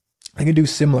 I can do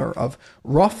similar of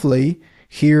roughly,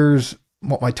 here's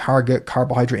what my target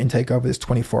carbohydrate intake over this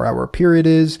 24-hour period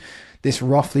is. This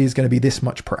roughly is going to be this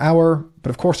much per hour.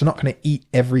 But of course, they're not going to eat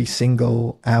every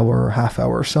single hour, half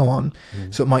hour, so on.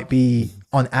 So it might be,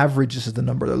 on average, this is the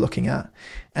number they're looking at.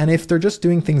 And if they're just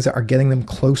doing things that are getting them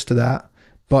close to that,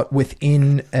 but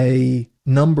within a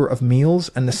number of meals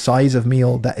and the size of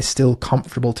meal that is still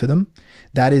comfortable to them,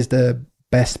 that is the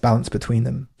best balance between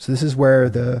them. So this is where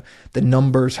the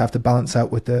numbers have to balance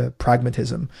out with the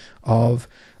pragmatism of,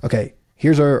 okay,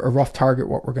 here's a rough target,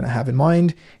 what we're going to have in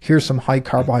mind. Here's some high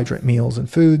carbohydrate meals and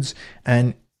foods.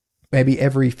 And maybe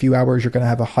every few hours, you're going to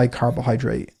have a high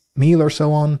carbohydrate meal or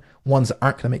so on, ones that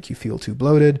aren't going to make you feel too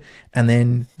bloated. And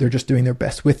then they're just doing their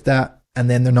best with that. And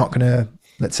then they're not going to,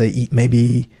 let's say, eat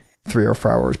maybe 3 or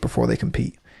 4 hours before they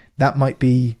compete. That might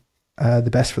be the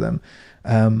best for them.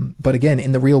 But again,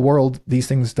 in the real world, these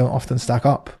things don't often stack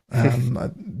up.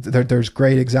 There's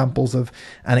great examples of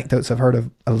anecdotes I've heard of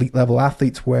elite level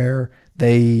athletes where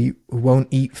they won't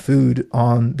eat food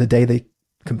on the day they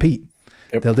compete.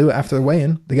 Yep. They'll do it after the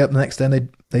weigh-in. They get up the next day and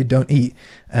they don't eat.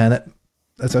 And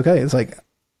that's okay. It's like,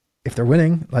 if they're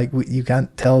winning, like you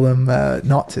can't tell them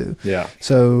not to. Yeah.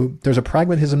 So there's a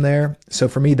pragmatism there. So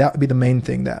for me, that would be the main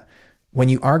thing, that when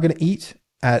you are going to eat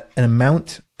at an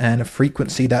amount and a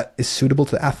frequency that is suitable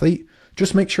to the athlete,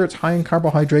 just make sure it's high in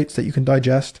carbohydrates that you can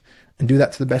digest and do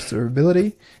that to the best of your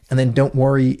ability. And then don't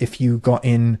worry if you got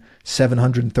in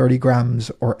 730 grams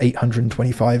or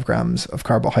 825 grams of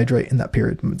carbohydrate in that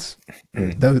period.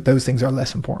 Those things are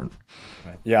less important.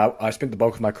 Yeah, I spent the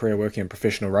bulk of my career working in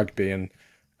professional rugby, and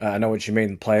I know what you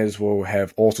mean. Players will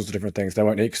have all sorts of different things they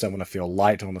won't eat because they want to feel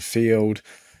light on the field.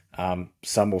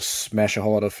 Some will smash a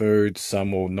whole lot of food.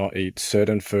 Some will not eat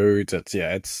certain foods. It's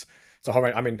a whole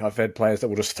range. I mean, I've had players that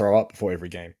will just throw up before every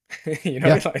game. I'm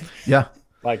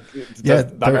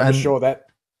sure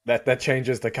that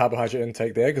changes the carbohydrate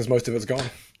intake there because most of it's gone.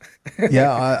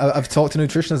 I've talked to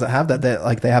nutritionists that have that.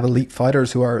 They have elite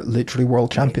fighters who are literally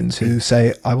world champions who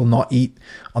say, I will not eat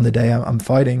on the day I'm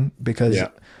fighting because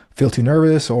I feel too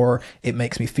nervous, or it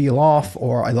makes me feel off,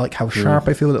 or I like how sharp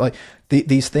I feel. Like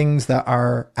these things that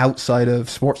are outside of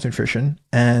sports nutrition.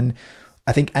 And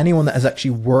I think anyone that has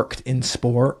actually worked in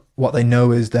sport, what they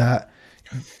know is that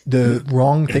the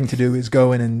wrong thing to do is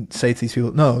go in and say to these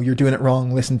people, no, you're doing it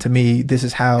wrong. Listen to me. This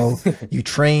is how you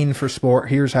train for sport.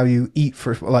 Here's how you eat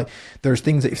for sport. Like, there's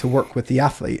things that you have to work with the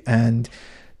athlete, and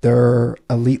they're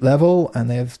elite level and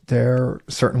they have their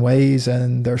certain ways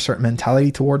and their certain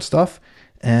mentality towards stuff.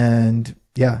 And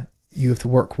you have to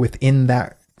work within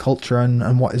that culture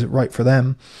and what is it right for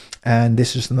them. And this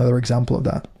is just another example of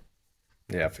that.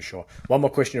 Yeah, for sure. One more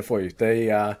question for you.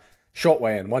 The short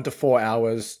weigh-in, 1 to 4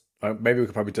 hours. Maybe we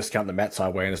could probably discount the mat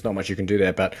side weigh-in. There's not much you can do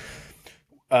there, but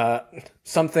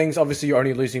some things, obviously, you're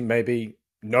only losing maybe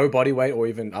no body weight or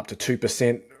even up to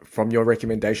 2% from your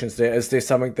recommendations there. Is there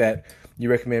something that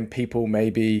you recommend people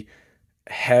maybe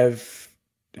have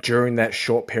during that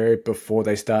short period before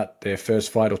they start their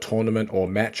first fight or tournament or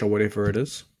match or whatever it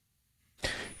is?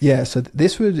 Yeah, so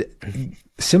this would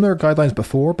similar guidelines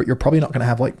before, but you're probably not going to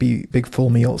have like big full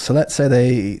meals. So let's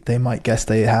say they might guess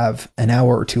they have an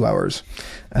hour or 2 hours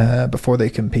before they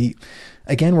compete.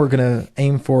 Again, we're going to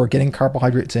aim for getting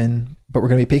carbohydrates in, but we're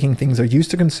going to be picking things they're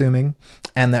used to consuming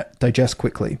and that digest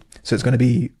quickly. So it's going to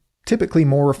be typically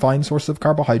more refined sources of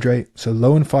carbohydrate, so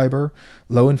low in fiber,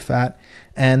 low in fat,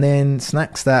 and then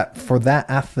snacks that for that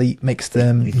athlete makes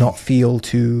them not feel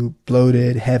too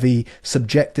bloated, heavy,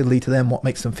 subjectively to them, what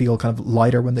makes them feel kind of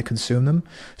lighter when they consume them.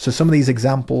 So some of these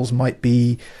examples might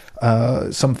be,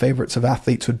 some favorites of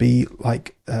athletes would be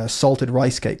like salted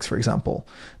rice cakes, for example.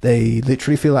 They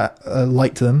literally feel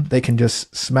light to them. They can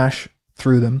just smash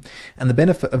through them. And the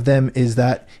benefit of them is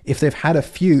that if they've had a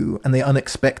few and they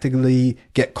unexpectedly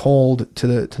get called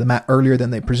to the mat earlier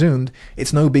than they presumed,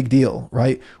 it's no big deal,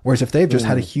 right? Whereas if they've just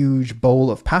had a huge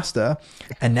bowl of pasta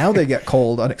and now they get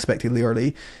called unexpectedly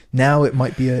early, now it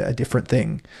might be a different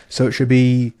thing. So it should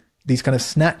be these kind of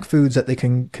snack foods that they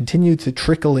can continue to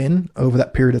trickle in over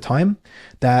that period of time,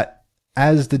 that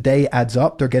as the day adds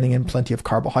up, they're getting in plenty of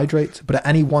carbohydrates, but at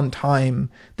any one time,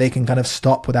 they can kind of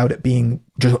stop without it being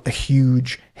just a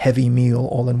huge, heavy meal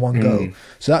all in one go.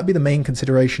 So that'd be the main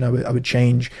consideration I would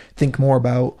change. Think more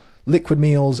about liquid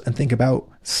meals and think about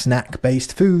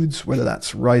snack-based foods, whether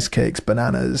that's rice cakes,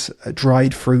 bananas,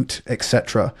 dried fruit,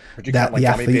 etc., that the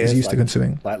athlete is used to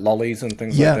consuming. Like lollies and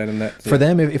things like that. And that for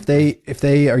them, if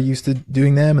they are used to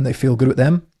doing them and they feel good with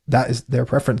them, that is their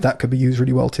preference. That could be used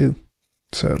really well too.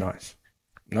 So nice.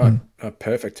 No,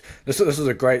 perfect. This is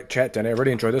a great chat, Danny. I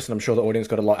really enjoyed this, and I'm sure the audience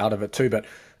got a lot out of it too. But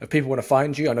if people want to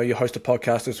find you, I know you host a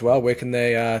podcast as well. Where can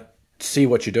they see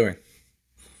what you're doing?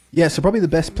 Yeah, so probably the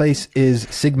best place is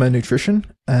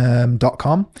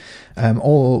sigmanutrition.com.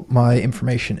 All my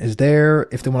information is there.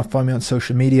 If they want to find me on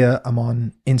social media, I'm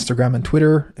on Instagram and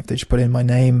Twitter. If they just put in my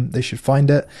name, they should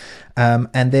find it.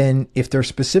 And then if they're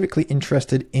specifically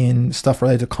interested in stuff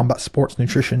related to combat sports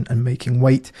nutrition and making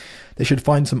weight, they should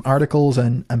find some articles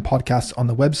and podcasts on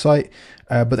the website.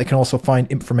 But they can also find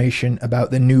information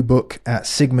about the new book at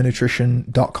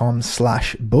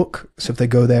sigmanutrition.com/book. So if they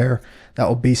go there, that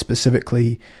will be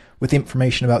specifically with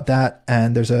information about that.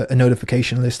 And there's a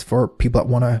notification list for people that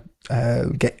want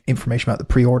to get information about the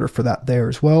pre-order for that there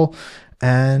as well.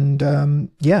 And any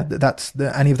of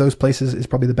those places is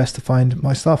probably the best to find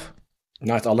my stuff.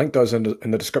 Nice. I'll link those in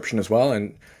the description as well.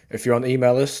 And if you're on the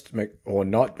email list or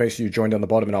not, make sure you join down the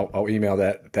bottom, and I'll email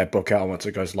that book out once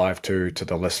it goes live to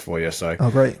the list for you. So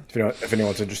great. If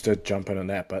anyone's interested, jump in on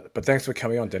that. But thanks for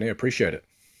coming on, Danny. I appreciate it.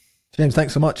 James,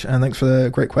 thanks so much. And thanks for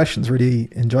the great questions. Really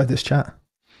enjoyed this chat.